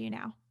postpartum are you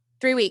now?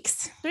 3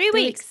 weeks. 3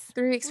 weeks.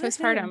 3 weeks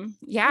postpartum.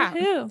 Yeah.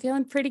 Woo-hoo.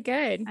 Feeling pretty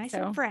good. Nice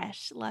and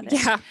fresh. Love it.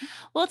 Yeah.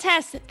 Well,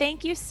 Tess,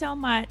 thank you so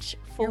much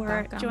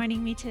for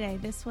joining me today.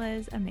 This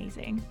was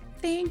amazing.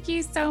 Thank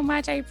you so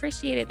much. I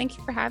appreciate it. Thank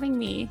you for having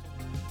me.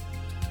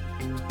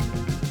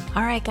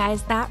 All right,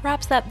 guys, that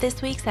wraps up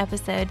this week's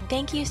episode.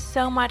 Thank you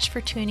so much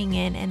for tuning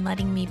in and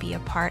letting me be a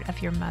part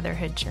of your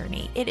motherhood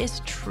journey. It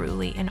is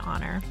truly an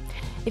honor.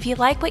 If you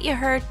like what you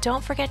heard,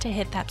 don't forget to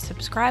hit that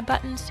subscribe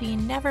button so you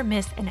never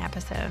miss an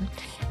episode.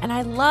 And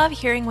I love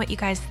hearing what you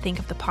guys think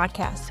of the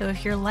podcast. So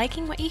if you're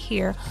liking what you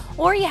hear,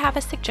 or you have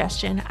a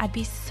suggestion, I'd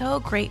be so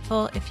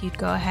grateful if you'd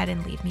go ahead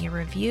and leave me a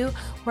review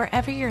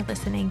wherever you're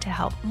listening to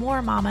help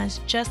more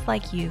mamas just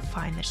like you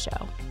find the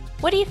show.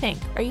 What do you think?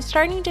 Are you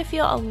starting to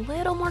feel a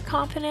little more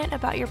confident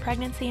about your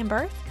pregnancy and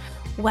birth?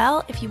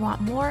 Well, if you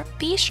want more,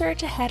 be sure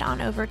to head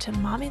on over to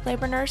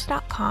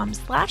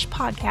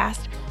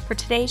mommylabornurse.com/podcast for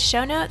today's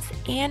show notes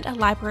and a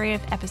library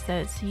of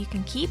episodes so you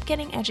can keep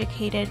getting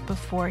educated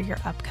before your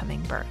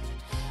upcoming birth.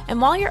 And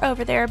while you're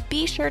over there,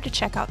 be sure to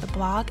check out the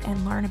blog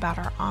and learn about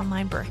our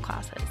online birth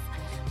classes.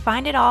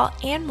 Find it all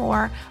and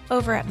more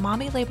over at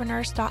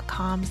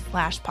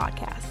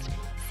mommylabornurse.com/podcast.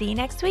 See you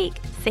next week,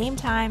 same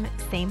time,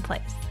 same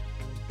place.